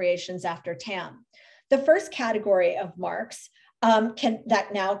self-appropriations after TAM. The first category of marks that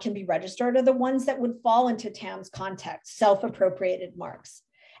now can be registered are the ones that would fall into TAM's context, self-appropriated marks.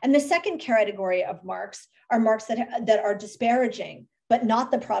 And the second category of marks are marks that are disparaging, but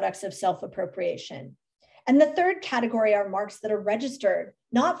not the products of self-appropriation. And the third category are marks that are registered,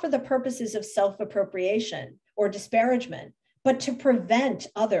 not for the purposes of self-appropriation or disparagement, but to prevent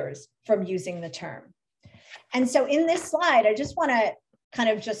others from using the term. And so in this slide, I just want to kind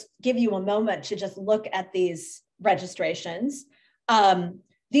of just give you a moment to just look at these registrations.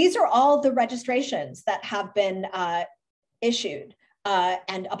 These are all the registrations that have been issued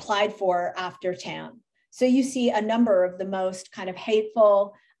and applied for after TAM. So you see a number of the most kind of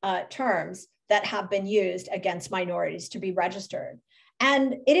hateful terms that have been used against minorities to be registered.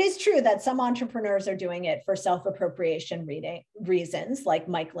 And it is true that some entrepreneurs are doing it for self-appropriation reasons, like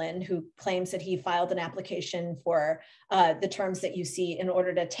Mike Lynn, who claims that he filed an application for the terms that you see in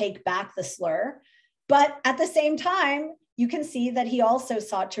order to take back the slur. But at the same time, you can see that he also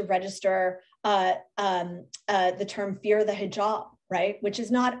sought to register the term fear the hijab, right? Which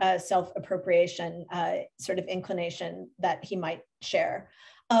is not a self-appropriation sort of inclination that he might share.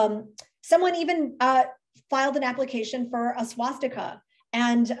 Someone even filed an application for a swastika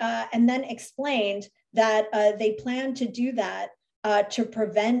and then explained that they plan to do that to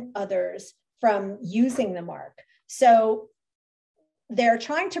prevent others from using the mark. So they're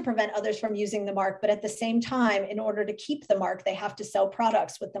trying to prevent others from using the mark, but at the same time, in order to keep the mark, they have to sell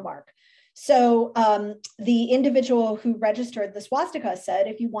products with the mark. So the individual who registered the swastika said,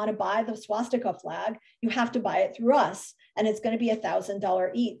 if you want to buy the swastika flag, you have to buy it through us, and it's going to be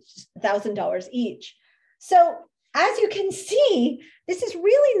 $1,000 each. So as you can see, this is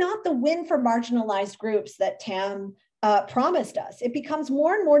really not the win for marginalized groups that TAM promised us. It becomes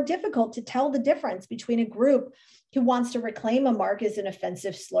more and more difficult to tell the difference between a group who wants to reclaim a mark as an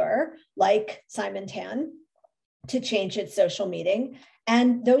offensive slur, like Simon Tan, to change its social meaning,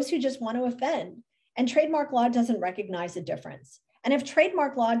 and those who just want to offend. And trademark law doesn't recognize the difference. And if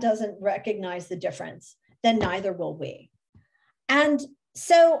trademark law doesn't recognize the difference, then neither will we. And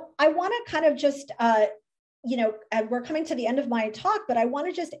so I want to kind of just, we're coming to the end of my talk, but I want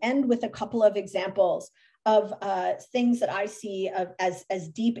to just end with a couple of examples of things that I see as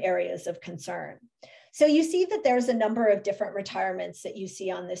deep areas of concern. So you see that there's a number of different retirements that you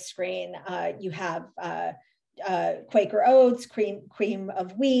see on this screen. You have Quaker Oats, Cream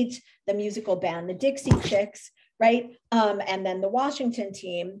of Wheat, the musical band, the Dixie Chicks, right? And then the Washington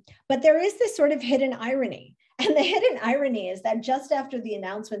team. But there is this sort of hidden irony. And the hidden irony is that just after the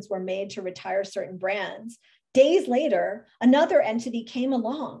announcements were made to retire certain brands, days later, another entity came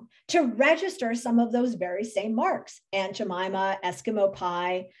along to register some of those very same marks: Aunt Jemima, Eskimo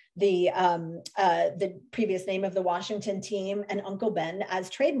Pie, the previous name of the Washington team, and Uncle Ben as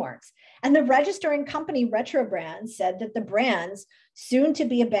trademarks. And the registering company, Retro Brands, said that the brands soon to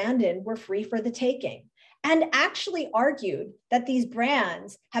be abandoned were free for the taking, and actually argued that these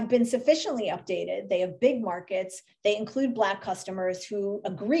brands have been sufficiently updated. They have big markets. They include Black customers who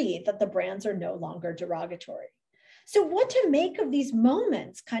agree that the brands are no longer derogatory. So what to make of these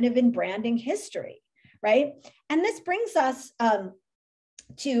moments kind of in branding history, right? And this brings us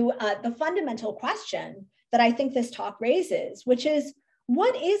to the fundamental question that I think this talk raises, which is,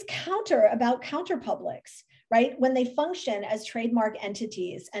 what is counter about counterpublics, right? When they function as trademark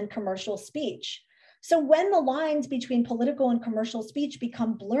entities and commercial speech. So when the lines between political and commercial speech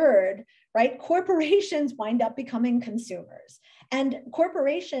become blurred, right, corporations wind up becoming consumers, and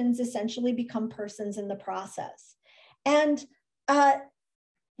corporations essentially become persons in the process. And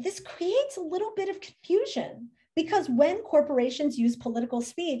this creates a little bit of confusion, because when corporations use political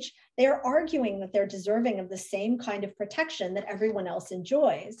speech, they are arguing that they're deserving of the same kind of protection that everyone else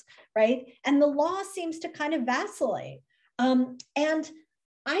enjoys, right? And the law seems to kind of vacillate. And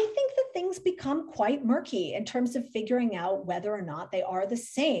I think that things become quite murky in terms of figuring out whether or not they are the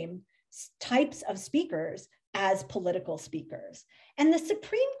same types of speakers as political speakers. And the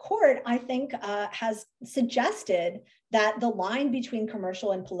Supreme Court, I think, has suggested that the line between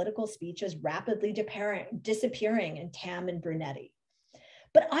commercial and political speech is rapidly disappearing in Tam and Brunetti.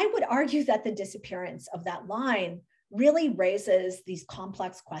 But I would argue that the disappearance of that line really raises these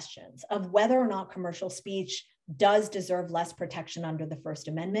complex questions of whether or not commercial speech does deserve less protection under the First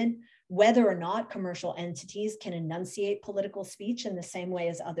Amendment, whether or not commercial entities can enunciate political speech in the same way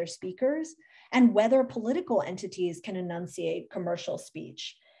as other speakers, and whether political entities can enunciate commercial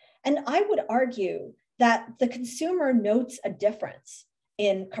speech. And I would argue that the consumer notes a difference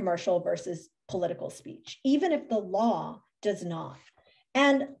in commercial versus political speech, even if the law does not.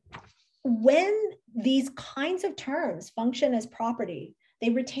 And when these kinds of terms function as property, they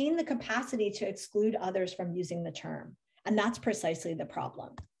retain the capacity to exclude others from using the term. And that's precisely the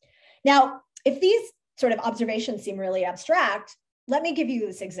problem. Now, if these sort of observations seem really abstract, let me give you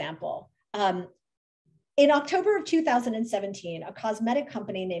this example. In October of 2017, a cosmetic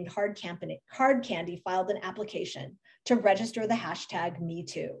company named Hard Candy filed an application to register the hashtag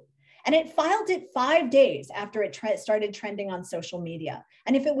 #MeToo. And it filed it 5 days after it started trending on social media.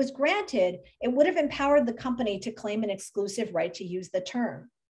 And if it was granted, it would have empowered the company to claim an exclusive right to use the term.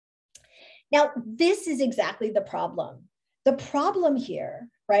 Now, this is exactly the problem. The problem here,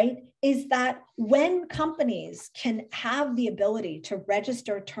 right, is that when companies can have the ability to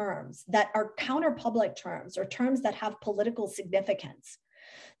register terms that are counterpublic terms or terms that have political significance,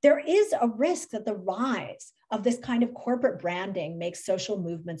 there is a risk that the rise of this kind of corporate branding makes social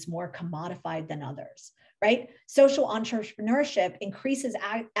movements more commodified than others, right? Social entrepreneurship increases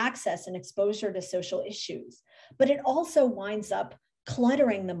access and exposure to social issues, but it also winds up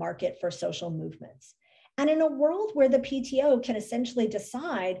cluttering the market for social movements. And in a world where the PTO can essentially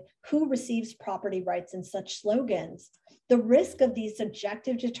decide who receives property rights in such slogans, the risk of these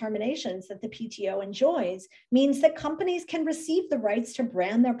subjective determinations that the PTO enjoys means that companies can receive the rights to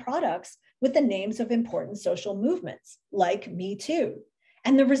brand their products with the names of important social movements, like Me Too.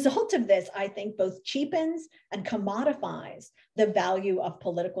 And the result of this, I think, both cheapens and commodifies the value of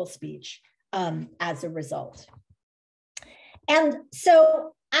political speech as a result. And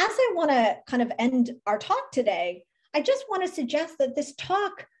so, as I want to kind of end our talk today, I just want to suggest that this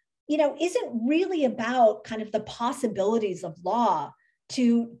talk, isn't really about kind of the possibilities of law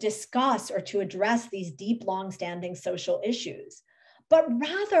to discuss or to address these deep, long-standing social issues, but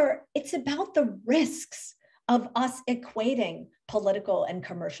rather it's about the risks of us equating political and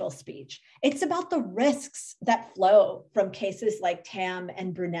commercial speech. It's about the risks that flow from cases like Tam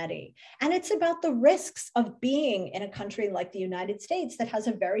and Brunetti. And it's about the risks of being in a country like the United States that has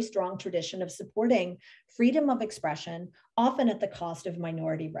a very strong tradition of supporting freedom of expression, often at the cost of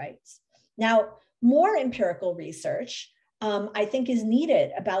minority rights. Now, more empirical research, I think, is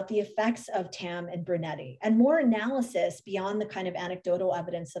needed about the effects of Tam and Brunetti, and more analysis beyond the kind of anecdotal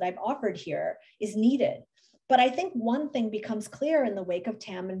evidence that I've offered here is needed. But I think one thing becomes clear in the wake of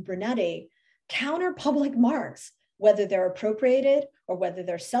Tam and Brunetti: counterpublic marks, whether they're appropriated or whether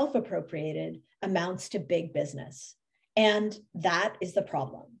they're self-appropriated, amounts to big business. And that is the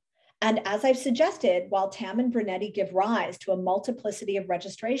problem. And as I've suggested, while Tam and Brunetti give rise to a multiplicity of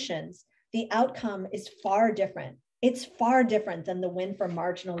registrations, the outcome is far different. It's far different than the win for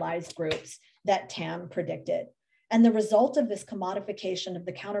marginalized groups that Tam predicted. And the result of this commodification of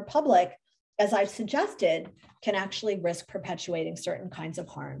the counterpublic, as I've suggested, can actually risk perpetuating certain kinds of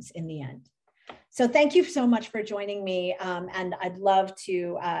harms in the end. So thank you so much for joining me, and I'd love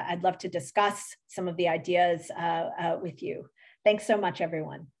to discuss some of the ideas with you. Thanks so much,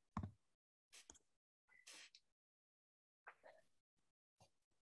 everyone.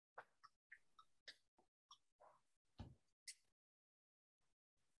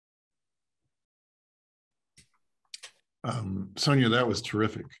 Sonia, that was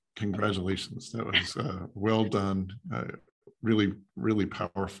terrific. Congratulations. That was well done. Really, really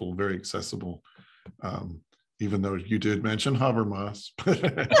powerful, very accessible. Even though you did mention Habermas.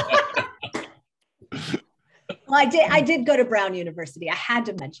 Well, I did go to Brown University. I had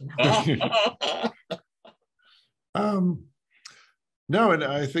to mention that. No, and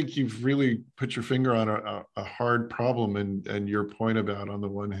I think you've really put your finger on a hard problem, and your point about, on the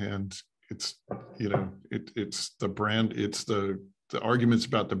one hand, it's, you know, it's the brand, it's the arguments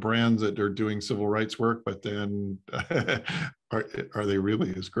about the brands that are doing civil rights work, but then are they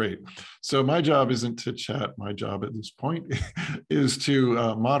really is great. So my job isn't to chat. My job at this point is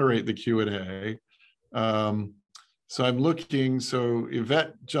to moderate the Q&A. So I'm looking, so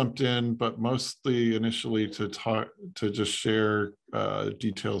Yvette jumped in, but mostly initially to just share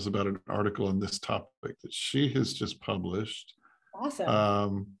details about an article on this topic that she has just published.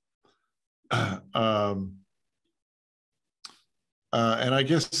 Awesome. And I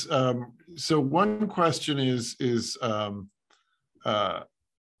guess, so one question is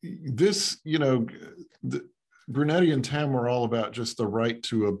this, you know, Brunetti and Tam were all about just the right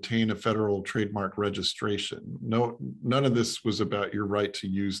to obtain a federal trademark registration. None of this was about your right to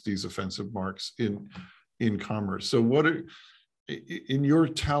use these offensive marks in commerce. So what are, in your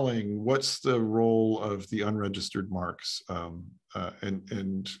telling, what's the role of the unregistered marks,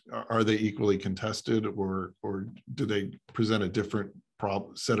 and are they equally contested, or do they present a different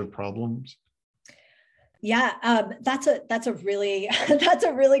set of problems? Yeah, that's a really that's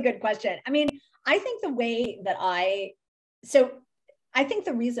a really good question. I mean, I think the way that I think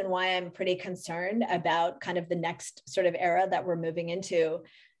the reason why I'm pretty concerned about kind of the next sort of era that we're moving into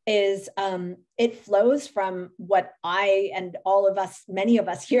is it flows from what I and all of us, many of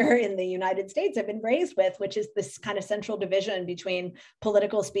us here in the United States have been raised with, which is this kind of central division between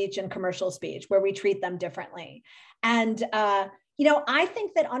political speech and commercial speech, where we treat them differently. And, you know, I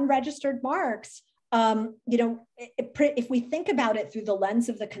think that unregistered marks, you know, if we think about it through the lens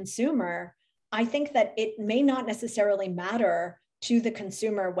of the consumer, I think that it may not necessarily matter to the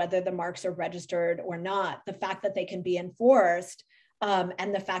consumer whether the marks are registered or not. The fact that they can be enforced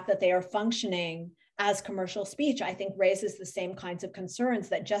and the fact that they are functioning as commercial speech, I think raises the same kinds of concerns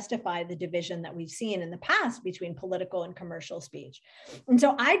that justify the division that we've seen in the past between political and commercial speech. And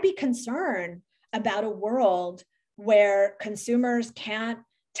so I'd be concerned about a world where consumers can't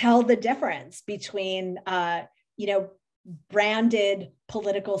tell the difference between, you know, branded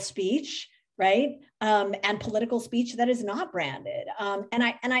political speech, right, and political speech that is not branded.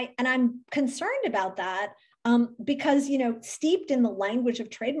 And I'm concerned about that because, you know, steeped in the language of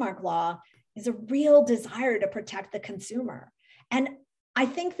trademark law is a real desire to protect the consumer. And I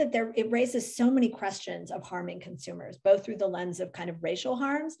think that it raises so many questions of harming consumers, both through the lens of kind of racial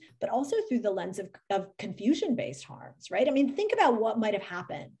harms, but also through the lens of confusion-based harms, right? I mean, think about what might have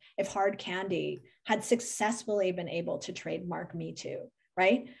happened if Hard Candy had successfully been able to trademark Me Too,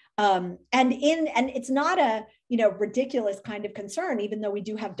 right? And it's not a, you know, ridiculous kind of concern, even though we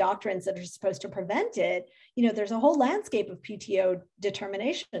do have doctrines that are supposed to prevent it. You know, there's a whole landscape of PTO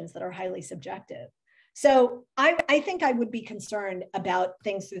determinations that are highly subjective. So I think I would be concerned about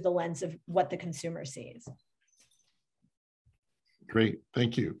things through the lens of what the consumer sees. Great,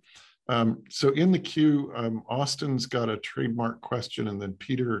 thank you. So in the queue, Austin's got a trademark question, and then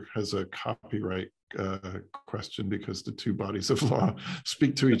Peter has a copyright question, because the two bodies of law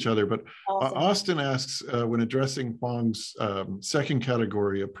speak to each other. But awesome. Austin asks, when addressing Huang's second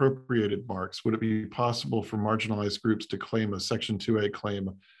category, appropriated marks, would it be possible for marginalized groups to claim a Section 2A claim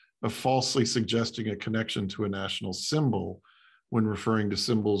of falsely suggesting a connection to a national symbol when referring to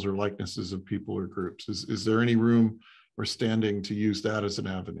symbols or likenesses of people or groups? Is there any room or standing to use that as an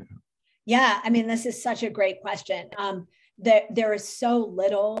avenue? Yeah, I mean, this is such a great question. There is so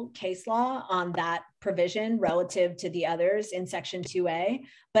little case law on that provision relative to the others in Section 2A,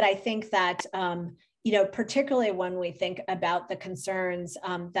 but I think that, you know, particularly when we think about the concerns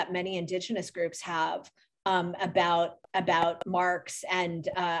that many Indigenous groups have about marks, and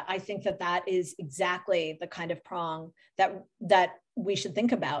I think that is exactly the kind of prong that we should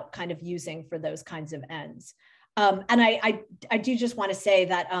think about kind of using for those kinds of ends. And I do just want to say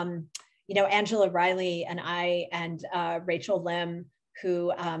that you know, Angela Riley and I and Rachel Lim,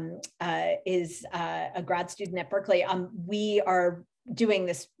 who is a grad student at Berkeley, we are doing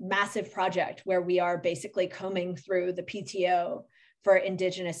this massive project where we are basically combing through the PTO for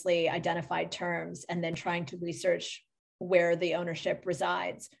indigenously identified terms and then trying to research where the ownership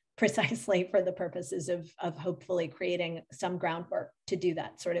resides, precisely for the purposes of hopefully creating some groundwork to do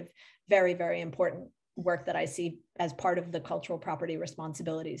that sort of very, very important work that I see as part of the cultural property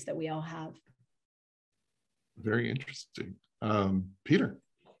responsibilities that we all have. Very interesting. Peter.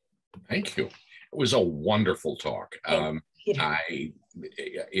 Thank you. It was a wonderful talk.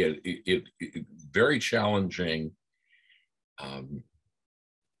 Very challenging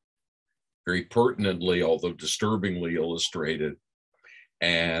very pertinently, although disturbingly illustrated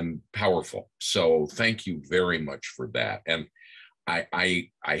and powerful. So thank you very much for that. And I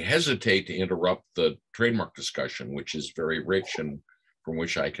hesitate to interrupt the trademark discussion, which is very rich and from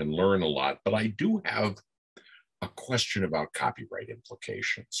which I can learn a lot, but I do have a question about copyright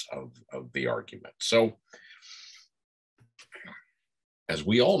implications of the argument. So, as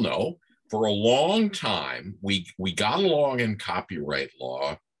we all know, for a long time, we got along in copyright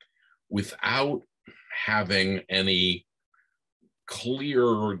law without having any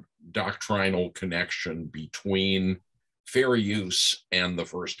clear doctrinal connection between fair use and the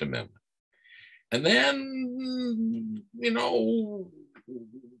First Amendment. And then, you know,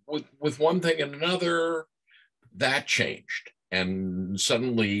 with one thing and another, that changed. And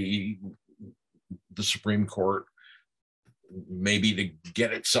suddenly the Supreme Court, maybe to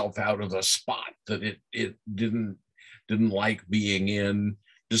get itself out of a spot that it didn't like being in,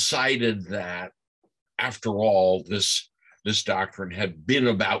 decided that after all, this doctrine had been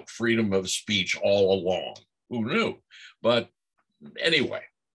about freedom of speech all along. Who knew? But anyway,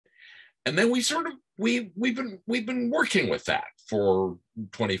 and then we've been working with that for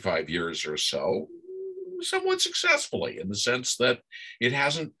 25 years or so, somewhat successfully, in the sense that it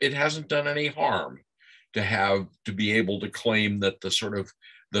hasn't done any harm to be able to claim that the sort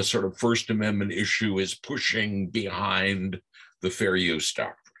of First Amendment issue is pushing behind the fair use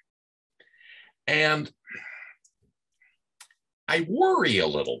doctrine. And I worry a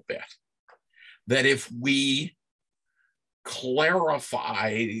little bit that if we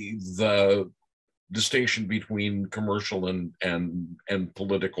clarify the distinction between commercial and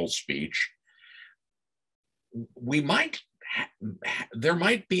political speech, there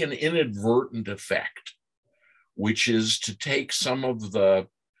might be an inadvertent effect, which is to take some of the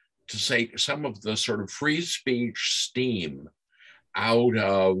sort of free speech steam out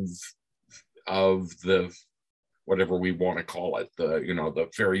of the, whatever we want to call it, the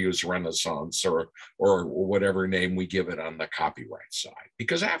fair use renaissance or whatever name we give it on the copyright side.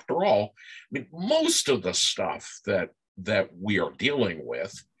 Because after all, I mean, most of the stuff that we are dealing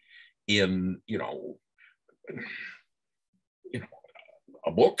with in,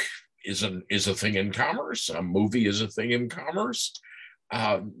 a book is a thing in commerce, a movie is a thing in commerce.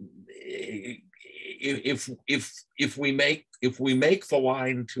 If we make the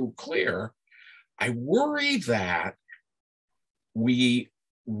line too clear, I worry that we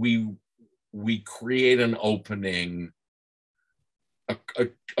create an opening,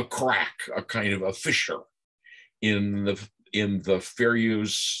 a crack, a kind of a fissure in the fair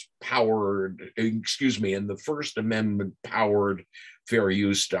use powered, in the First Amendment powered fair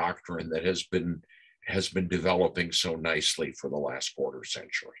use doctrine that has been developing so nicely for the last quarter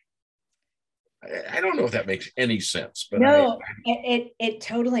century. I don't know if that makes any sense, but no, it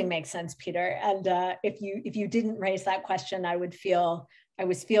totally makes sense, Peter. And if you didn't raise that question, I would feel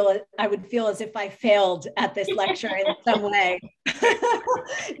as if I failed at this lecture in some way,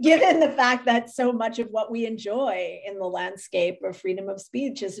 given the fact that so much of what we enjoy in the landscape of freedom of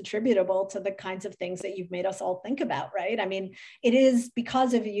speech is attributable to the kinds of things that you've made us all think about, right? I mean, it is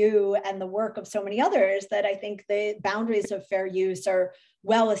because of you and the work of so many others that I think the boundaries of fair use are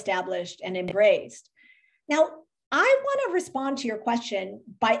well established and embraced. Now, I want to respond to your question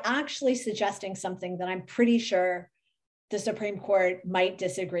by actually suggesting something that I'm pretty sure the Supreme Court might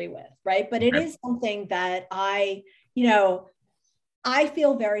disagree with, right? But it is something that I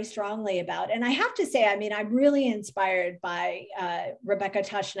feel very strongly about. And I have to say, I mean, I'm really inspired by Rebecca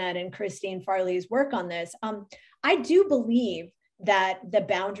Tushnet and Christine Farley's work on this. I do believe that the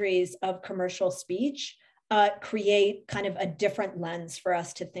boundaries of commercial speech create kind of a different lens for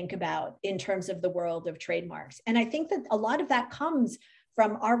us to think about in terms of the world of trademarks. And I think that a lot of that comes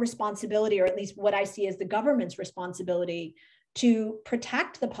from our responsibility, or at least what I see as the government's responsibility, to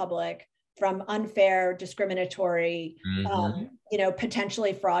protect the public from unfair, discriminatory,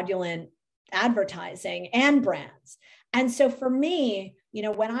 potentially fraudulent advertising and brands. And so for me,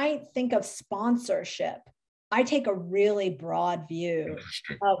 when I think of sponsorship, I take a really broad view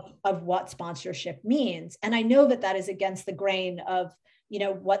of what sponsorship means. And I know that is against the grain of,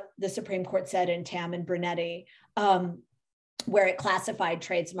 what the Supreme Court said in Tam and Brunetti, where it classified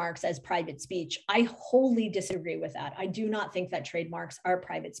trademarks as private speech. I wholly disagree with that. I do not think that trademarks are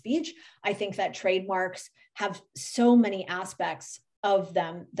private speech. I think that trademarks have so many aspects of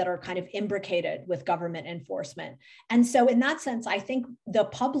them that are kind of imbricated with government enforcement. And so in that sense, I think the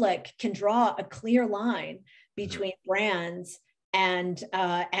public can draw a clear line between brands and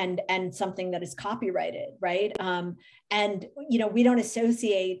something that is copyrighted, right? And we don't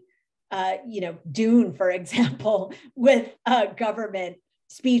associate Dune, for example, with government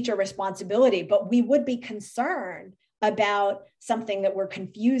speech or responsibility, but we would be concerned about something that we're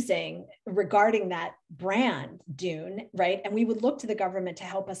confusing regarding that brand, Dune, right? And we would look to the government to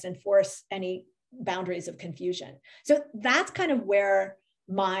help us enforce any boundaries of confusion. So that's kind of where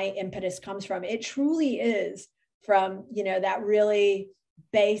my impetus comes from. It truly is from, that really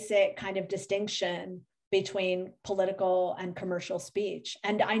basic kind of distinction between political and commercial speech.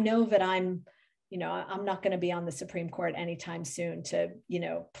 And I know that I'm not going to be on the Supreme Court anytime soon to,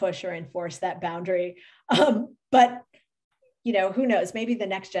 push or enforce that boundary. But, who knows, maybe the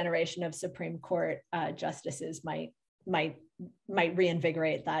next generation of Supreme Court justices might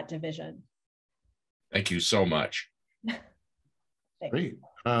reinvigorate that division. Thank you so much. Great.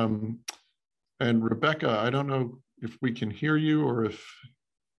 And Rebecca, I don't know if we can hear you or if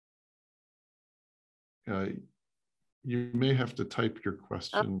you may have to type your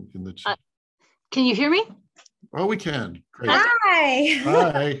question in the chat. Can you hear me? Oh, we can. Great. Hi.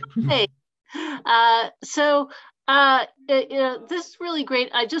 Hi. Hey. This is really great.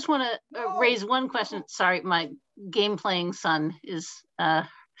 I just want to raise one question. Sorry, my game playing son is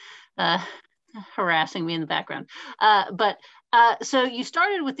harassing me in the background. So you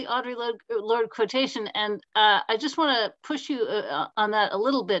started with the Audre Lorde quotation, and I just want to push you on that a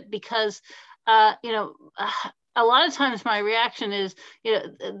little bit because, a lot of times my reaction is,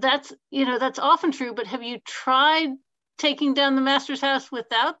 that's often true, but have you tried taking down the master's house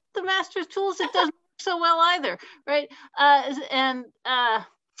without the master's tools? It doesn't work so well either, right? And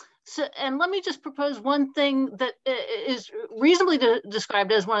let me just propose one thing that is reasonably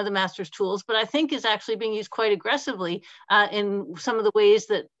described as one of the master's tools, but I think is actually being used quite aggressively in some of the ways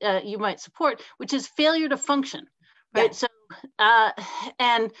that you might support, which is failure to function, right? Yeah. So,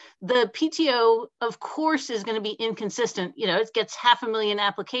 and the PTO, of course, is going to be inconsistent. It gets 500,000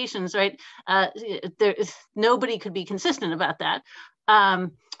 applications, right? Nobody could be consistent about that.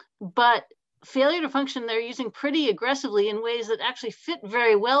 But failure to function, they're using pretty aggressively in ways that actually fit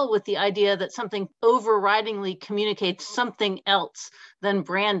very well with the idea that something overridingly communicates something else than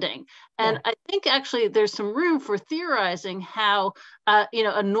branding. And I think actually there's some room for theorizing how,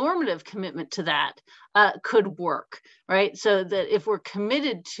 a normative commitment to that could work, right? So that if we're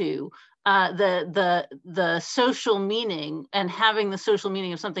committed to the social meaning and having the social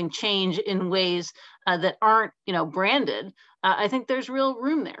meaning of something change in ways that aren't, branded, I think there's real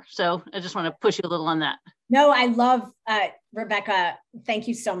room there. So I just want to push you a little on that. No, I love, Rebecca, thank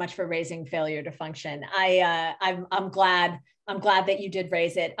you so much for raising failure to function. I'm glad that you did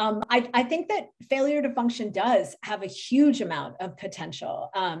raise it. I think that failure to function does have a huge amount of potential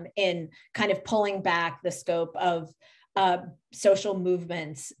in kind of pulling back the scope of social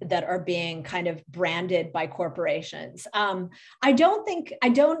movements that are being kind of branded by corporations. I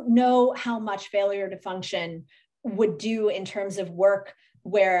don't know how much failure to function would do in terms of work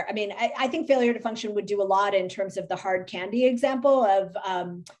where, I think failure to function would do a lot in terms of the hard candy example of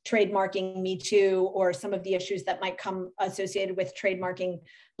trademarking Me Too, or some of the issues that might come associated with trademarking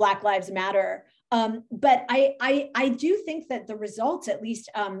Black Lives Matter. But I do think that the results, at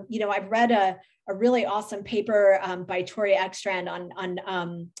least, I've read a really awesome paper by Tori Ekstrand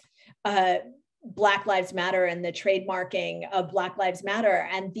on Black Lives Matter and the trademarking of Black Lives Matter.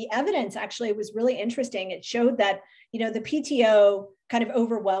 And the evidence actually was really interesting. It showed that, the PTO kind of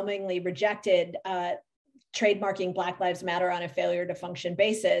overwhelmingly rejected trademarking Black Lives Matter on a failure to function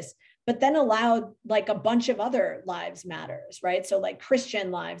basis, but then allowed like a bunch of other lives matters, right? So like Christian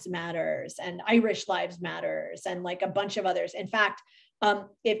lives matters and Irish lives matters and like a bunch of others. In fact,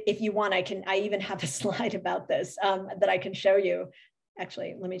 if you want, I even have a slide about this that I can show you.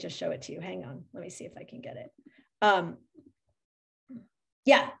 Actually, let me just show it to you. Hang on. Let me see if I can get it.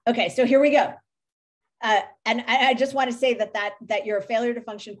 Yeah. Okay. So here we go. And I just want to say that your failure to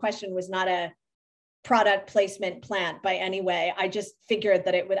function question was not a product placement plant by any way. I just figured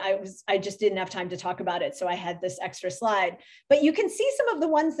that it would, I just didn't have time to talk about it. So I had this extra slide, but you can see some of the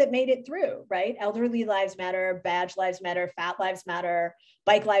ones that made it through, right? Elderly lives matter, badge lives matter, fat lives matter,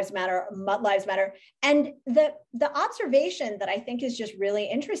 bike lives matter, mutt lives matter. And the observation that I think is just really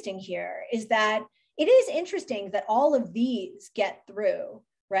interesting here is that it is interesting that all of these get through,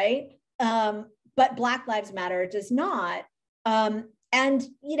 right? But Black Lives Matter does not. And,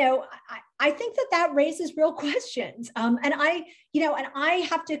 I think that raises real questions. And I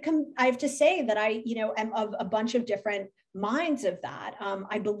have to say that I am of a bunch of different minds of that.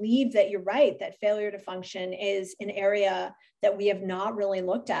 I believe that you're right, that failure to function is an area that we have not really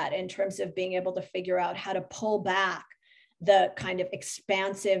looked at in terms of being able to figure out how to pull back the kind of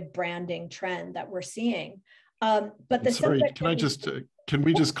expansive branding trend that we're seeing. But the sorry, can I just Can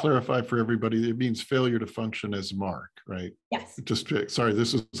we just clarify for everybody, it means failure to function as a mark, right? Yes. Just, sorry,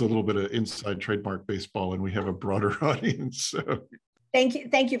 this is a little bit of inside trademark baseball and we have a broader audience, so.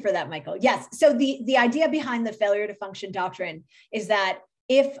 Thank you for that, Michael. Yes, so the idea behind the failure to function doctrine is that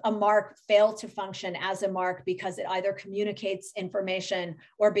if a mark failed to function as a mark because it either communicates information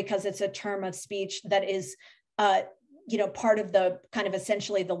or because it's a term of speech that is part of the kind of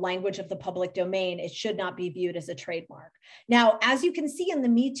essentially the language of the public domain, it should not be viewed as a trademark. Now, as you can see in the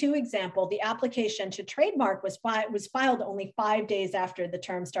Me Too example, the application to trademark was filed only 5 days after the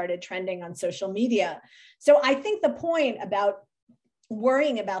term started trending on social media. So I think the point about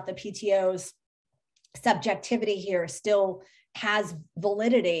worrying about the PTO's subjectivity here still has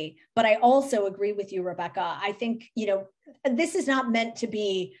validity, but I also agree with you, Rebecca. I think, this is not meant to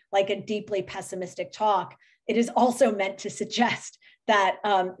be like a deeply pessimistic talk. It is also meant to suggest that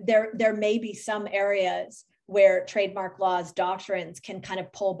there may be some areas where trademark law's doctrines can kind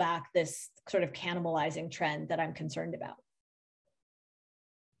of pull back this sort of cannibalizing trend that I'm concerned about.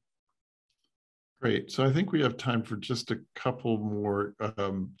 Great. So I think we have time for just a couple more.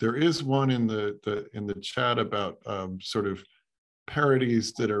 There is one in the chat about sort of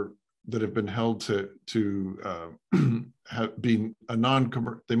parodies that have been held to have been a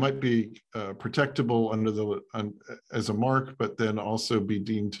they might be protectable under as a mark, but then also be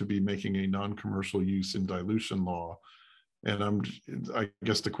deemed to be making a non-commercial use in dilution law. And I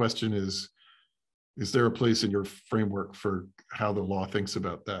guess the question is there a place in your framework for how the law thinks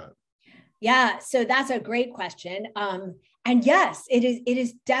about that? Yeah, so that's a great question. And yes, it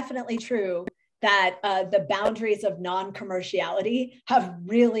is definitely true that the boundaries of non-commerciality have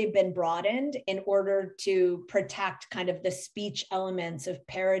really been broadened in order to protect kind of the speech elements of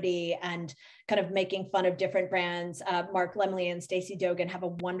parody and kind of making fun of different brands. Mark Lemley and Stacey Dogan have a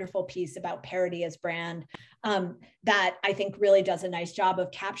wonderful piece about parody as brand that I think really does a nice job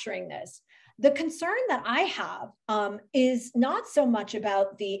of capturing this. The concern that I have is not so much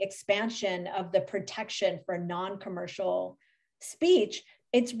about the expansion of the protection for non-commercial speech.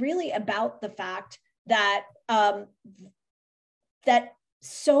 It's really about the fact that that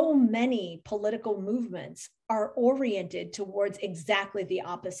so many political movements are oriented towards exactly the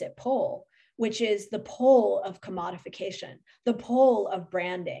opposite pole, which is the pole of commodification, the pole of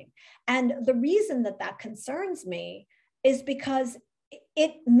branding. And the reason that that concerns me is because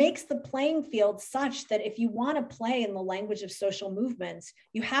it makes the playing field such that if you want to play in the language of social movements,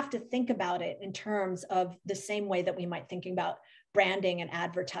 you have to think about it in terms of the same way that we might think about branding and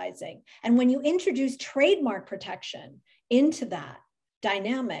advertising. And when you introduce trademark protection into that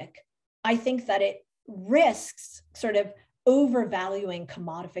dynamic, I think that it risks sort of overvaluing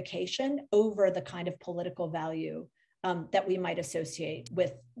commodification over the kind of political value that we might associate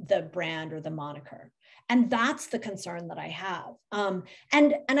with the brand or the moniker. And that's the concern that I have. And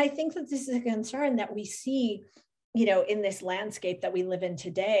I think that this is a concern that we see, in this landscape that we live in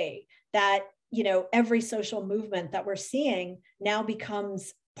today, that, every social movement that we're seeing now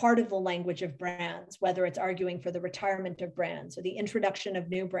becomes part of the language of brands, whether it's arguing for the retirement of brands or the introduction of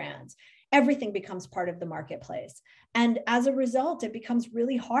new brands. Everything becomes part of the marketplace. And as a result, it becomes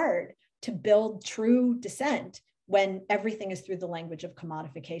really hard to build true dissent when everything is through the language of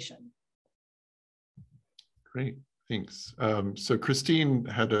commodification. Great, thanks. So Christine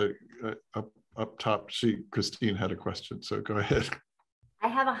had up top, Christine had a question, so go ahead. I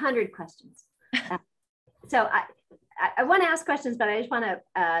have 100 questions. So I want to ask questions, but I just want to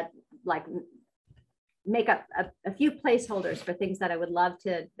make up a few placeholders for things that I would love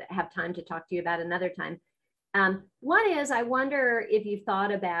to have time to talk to you about another time. One is, I wonder if you've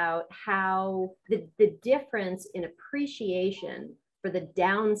thought about how the difference in appreciation for the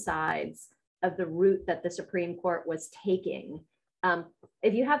downsides of the route that the Supreme Court was taking.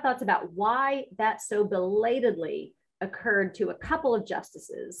 If you have thoughts about why that so belatedly occurred to a couple of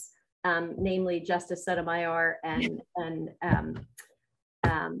justices, namely Justice Sotomayor and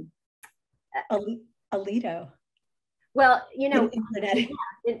Alito. Well,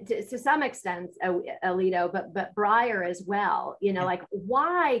 to some extent, Alito, but Breyer as well. Like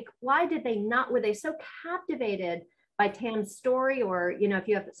why did they not? Were they so captivated by Tam's story, or if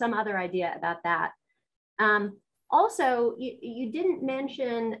you have some other idea about that? Also, you didn't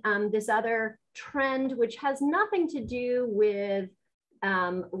mention this other trend, which has nothing to do with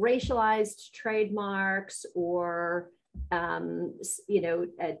racialized trademarks or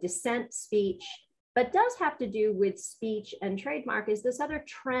dissent speech, but does have to do with speech and trademark. Is this other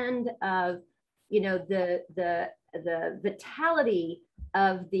trend of the vitality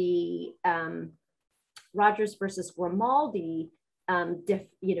of the Rogers versus Grimaldi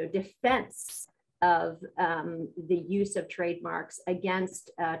defense of the use of trademarks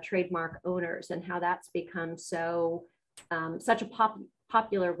against trademark owners, and how that's become such a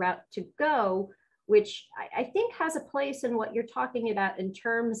popular route to go, which I think has a place in what you're talking about in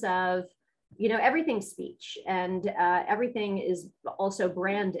terms of, everything's speech, and everything is also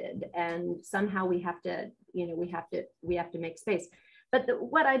branded, and somehow we have to, we have to make space. But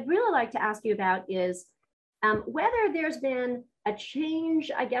what I'd really like to ask you about is whether there's been a change,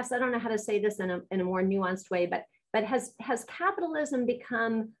 I guess, I don't know how to say this in a more nuanced way, but has capitalism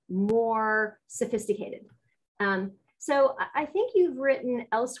become more sophisticated? So I think you've written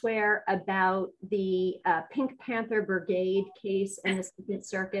elsewhere about the Pink Panther Brigade case in the Second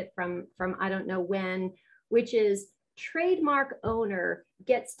Circuit from I don't know when, which is trademark owner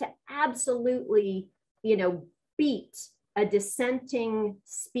gets to absolutely, beat a dissenting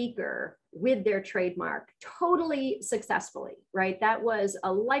speaker with their trademark totally successfully, right? That was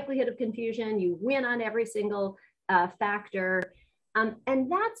a likelihood of confusion. You win on every single factor. And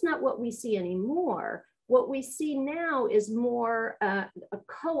that's not what we see anymore. What we see now is more a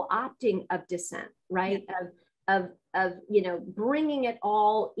co-opting of dissent, right? Yeah. Of bringing it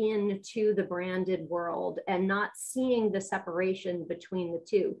all into the branded world and not seeing the separation between the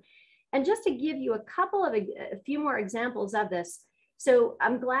two. And just to give you a few more examples of this. So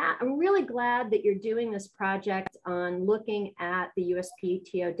I'm really glad that you're doing this project on looking at the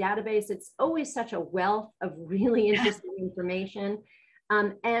USPTO database. It's always such a wealth of really interesting information.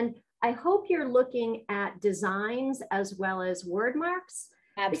 And I hope you're looking at designs as well as word marks.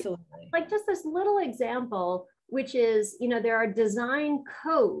 Absolutely. Like just this little example, which is, there are design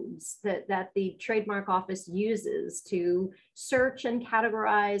codes that the trademark office uses to search and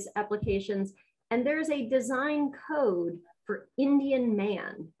categorize applications. And there's a design code for Indian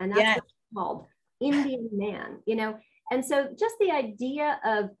man, and that's what it's called, Indian man, And so just the idea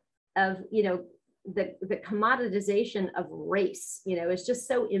of the commoditization of race, is just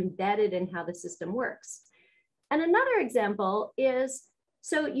so embedded in how the system works. And another example is,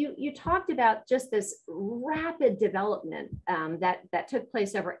 so you talked about just this rapid development that took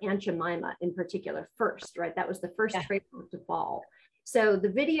place over Aunt Jemima in particular first, right? That was the first trademark to fall. So the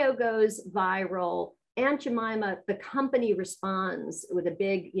video goes viral. Aunt Jemima, the company responds with a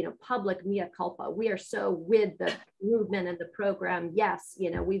big, public mea culpa. We are so with the movement and the program. Yes,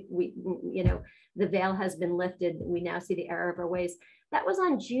 the veil has been lifted. We now see the error of our ways. That was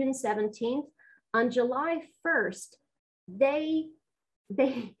on June 17th. On July 1st, they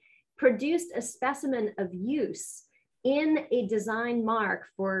produced a specimen of use in a design mark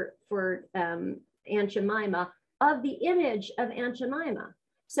for Aunt Jemima of the image of Aunt Jemima.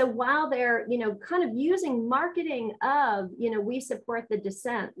 So while they're, kind of using marketing of, we support the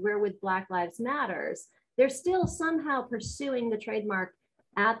dissent, we're with Black Lives Matters, they're still somehow pursuing the trademark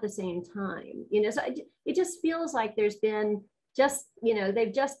at the same time. So it just feels like there's been just,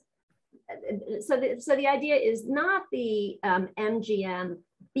 they've just, so the idea is not the MGM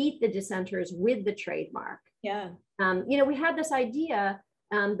beat the dissenters with the trademark. Yeah. We had this idea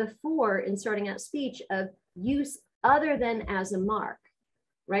before in sorting out speech of use other than as a mark.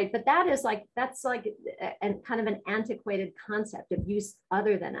 Right, but that's like and kind of an antiquated concept of use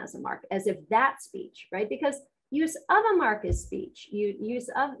other than as a mark, as if that's speech, right? Because use of a mark is speech. Use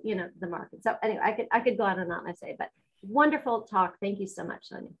of the mark. So anyway, I could go on and on, I say, but wonderful talk. Thank you so much,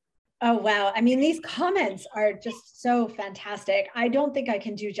 Sonia. Oh, wow. I mean, these comments are just so fantastic. I don't think I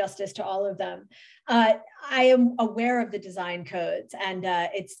can do justice to all of them. I am aware of the design codes, and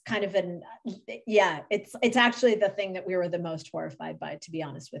it's kind of it's actually the thing that we were the most horrified by, to be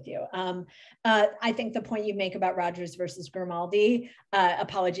honest with you. I think the point you make about Rogers versus Grimaldi,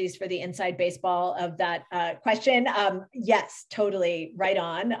 apologies for the inside baseball of that question. Yes, totally right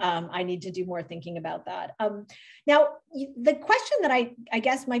on. I need to do more thinking about that. Now, the question that I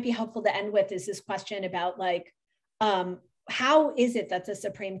guess might be helpful to end with is this question about how is it that the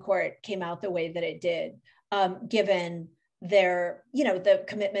Supreme Court came out the way that it did, given their, the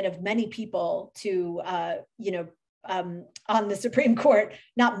commitment of many people to, on the Supreme Court,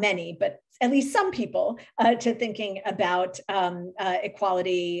 not many, but at least some people, to thinking about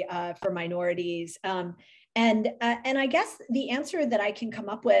equality for minorities. And I guess the answer that I can come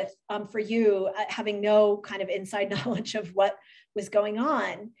up with for you, having no kind of inside knowledge of what was going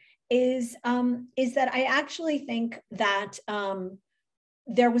on, is that I actually think that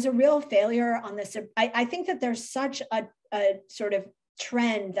there was a real failure on this. I think that there's such a sort of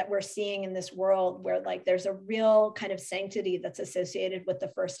trend that we're seeing in this world where like there's a real kind of sanctity that's associated with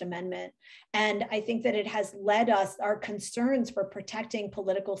the First Amendment. And I think that it has led us, our concerns for protecting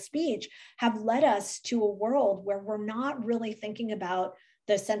political speech have led us to a world where we're not really thinking about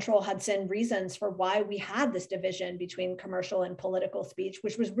the central Hudson reasons for why we had this division between commercial and political speech,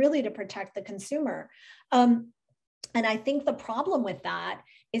 which was really to protect the consumer. And I think the problem with that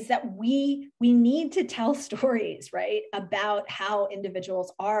is that we need to tell stories, right, about how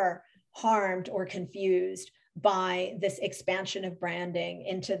individuals are harmed or confused by this expansion of branding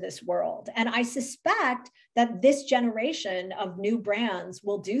into this world. And I suspect that this generation of new brands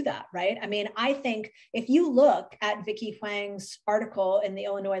will do that, right? I mean, I think if you look at Vicky Huang's article in the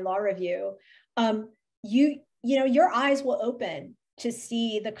Illinois Law Review, you know, your eyes will open to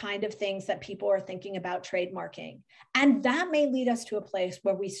see the kind of things that people are thinking about trademarking. And that may lead us to a place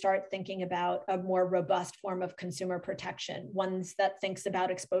where we start thinking about a more robust form of consumer protection, ones that thinks about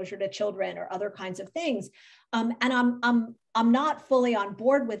exposure to children or other kinds of things. And I'm not fully on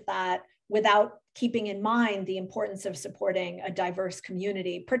board with that without keeping in mind the importance of supporting a diverse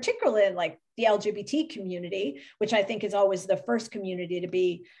community, particularly like the LGBT community, which I think is always the first community to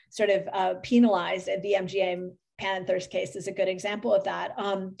be sort of penalized. The MGA Panthers case is a good example of that.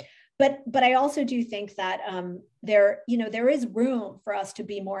 But I also do think that there is room for us to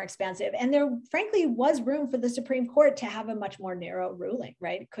be more expansive. And there frankly was room for the Supreme Court to have a much more narrow ruling,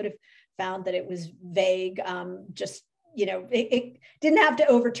 right? It could have found that it was vague, it didn't have to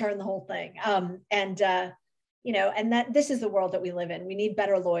overturn the whole thing. And that this is the world that we live in. We need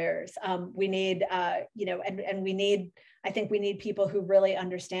better lawyers. We need, I think we need people who really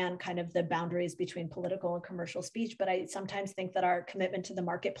understand kind of the boundaries between political and commercial speech. But I sometimes think that our commitment to the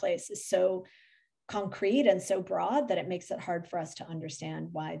marketplace is so concrete and so broad that it makes it hard for us to understand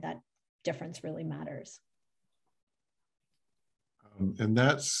why that difference really matters. And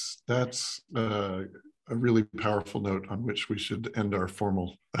that's a really powerful note on which we should end our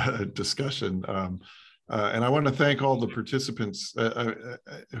formal discussion. And I want to thank all the participants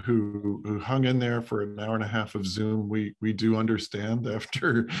who hung in there for an hour and a half of Zoom. We do understand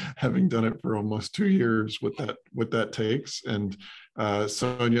after having done it for almost 2 years what that takes. And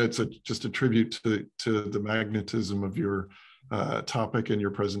Sonia, it's just a tribute to the magnetism of your topic and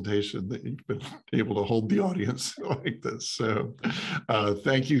your presentation that you've been able to hold the audience like this. So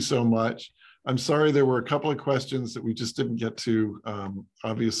thank you so much. I'm sorry there were a couple of questions that we just didn't get to.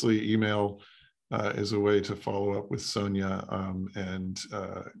 Obviously, email is a way to follow up with Sonia.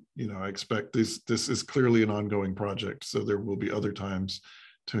 I expect this is clearly an ongoing project, so there will be other times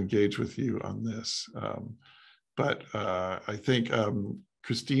to engage with you on this. But I think,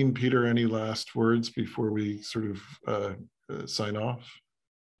 Christine, Peter, any last words before we sort of sign off?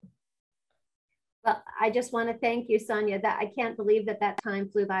 Well, I just want to thank you, Sonia. That I can't believe that time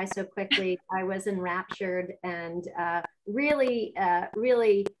flew by so quickly. I was enraptured and really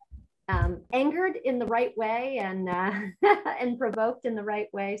angered in the right way and and provoked in the right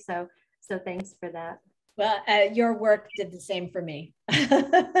way. So thanks for that. Well, your work did the same for me.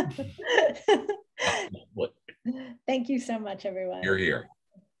 Thank you so much, everyone. You're here.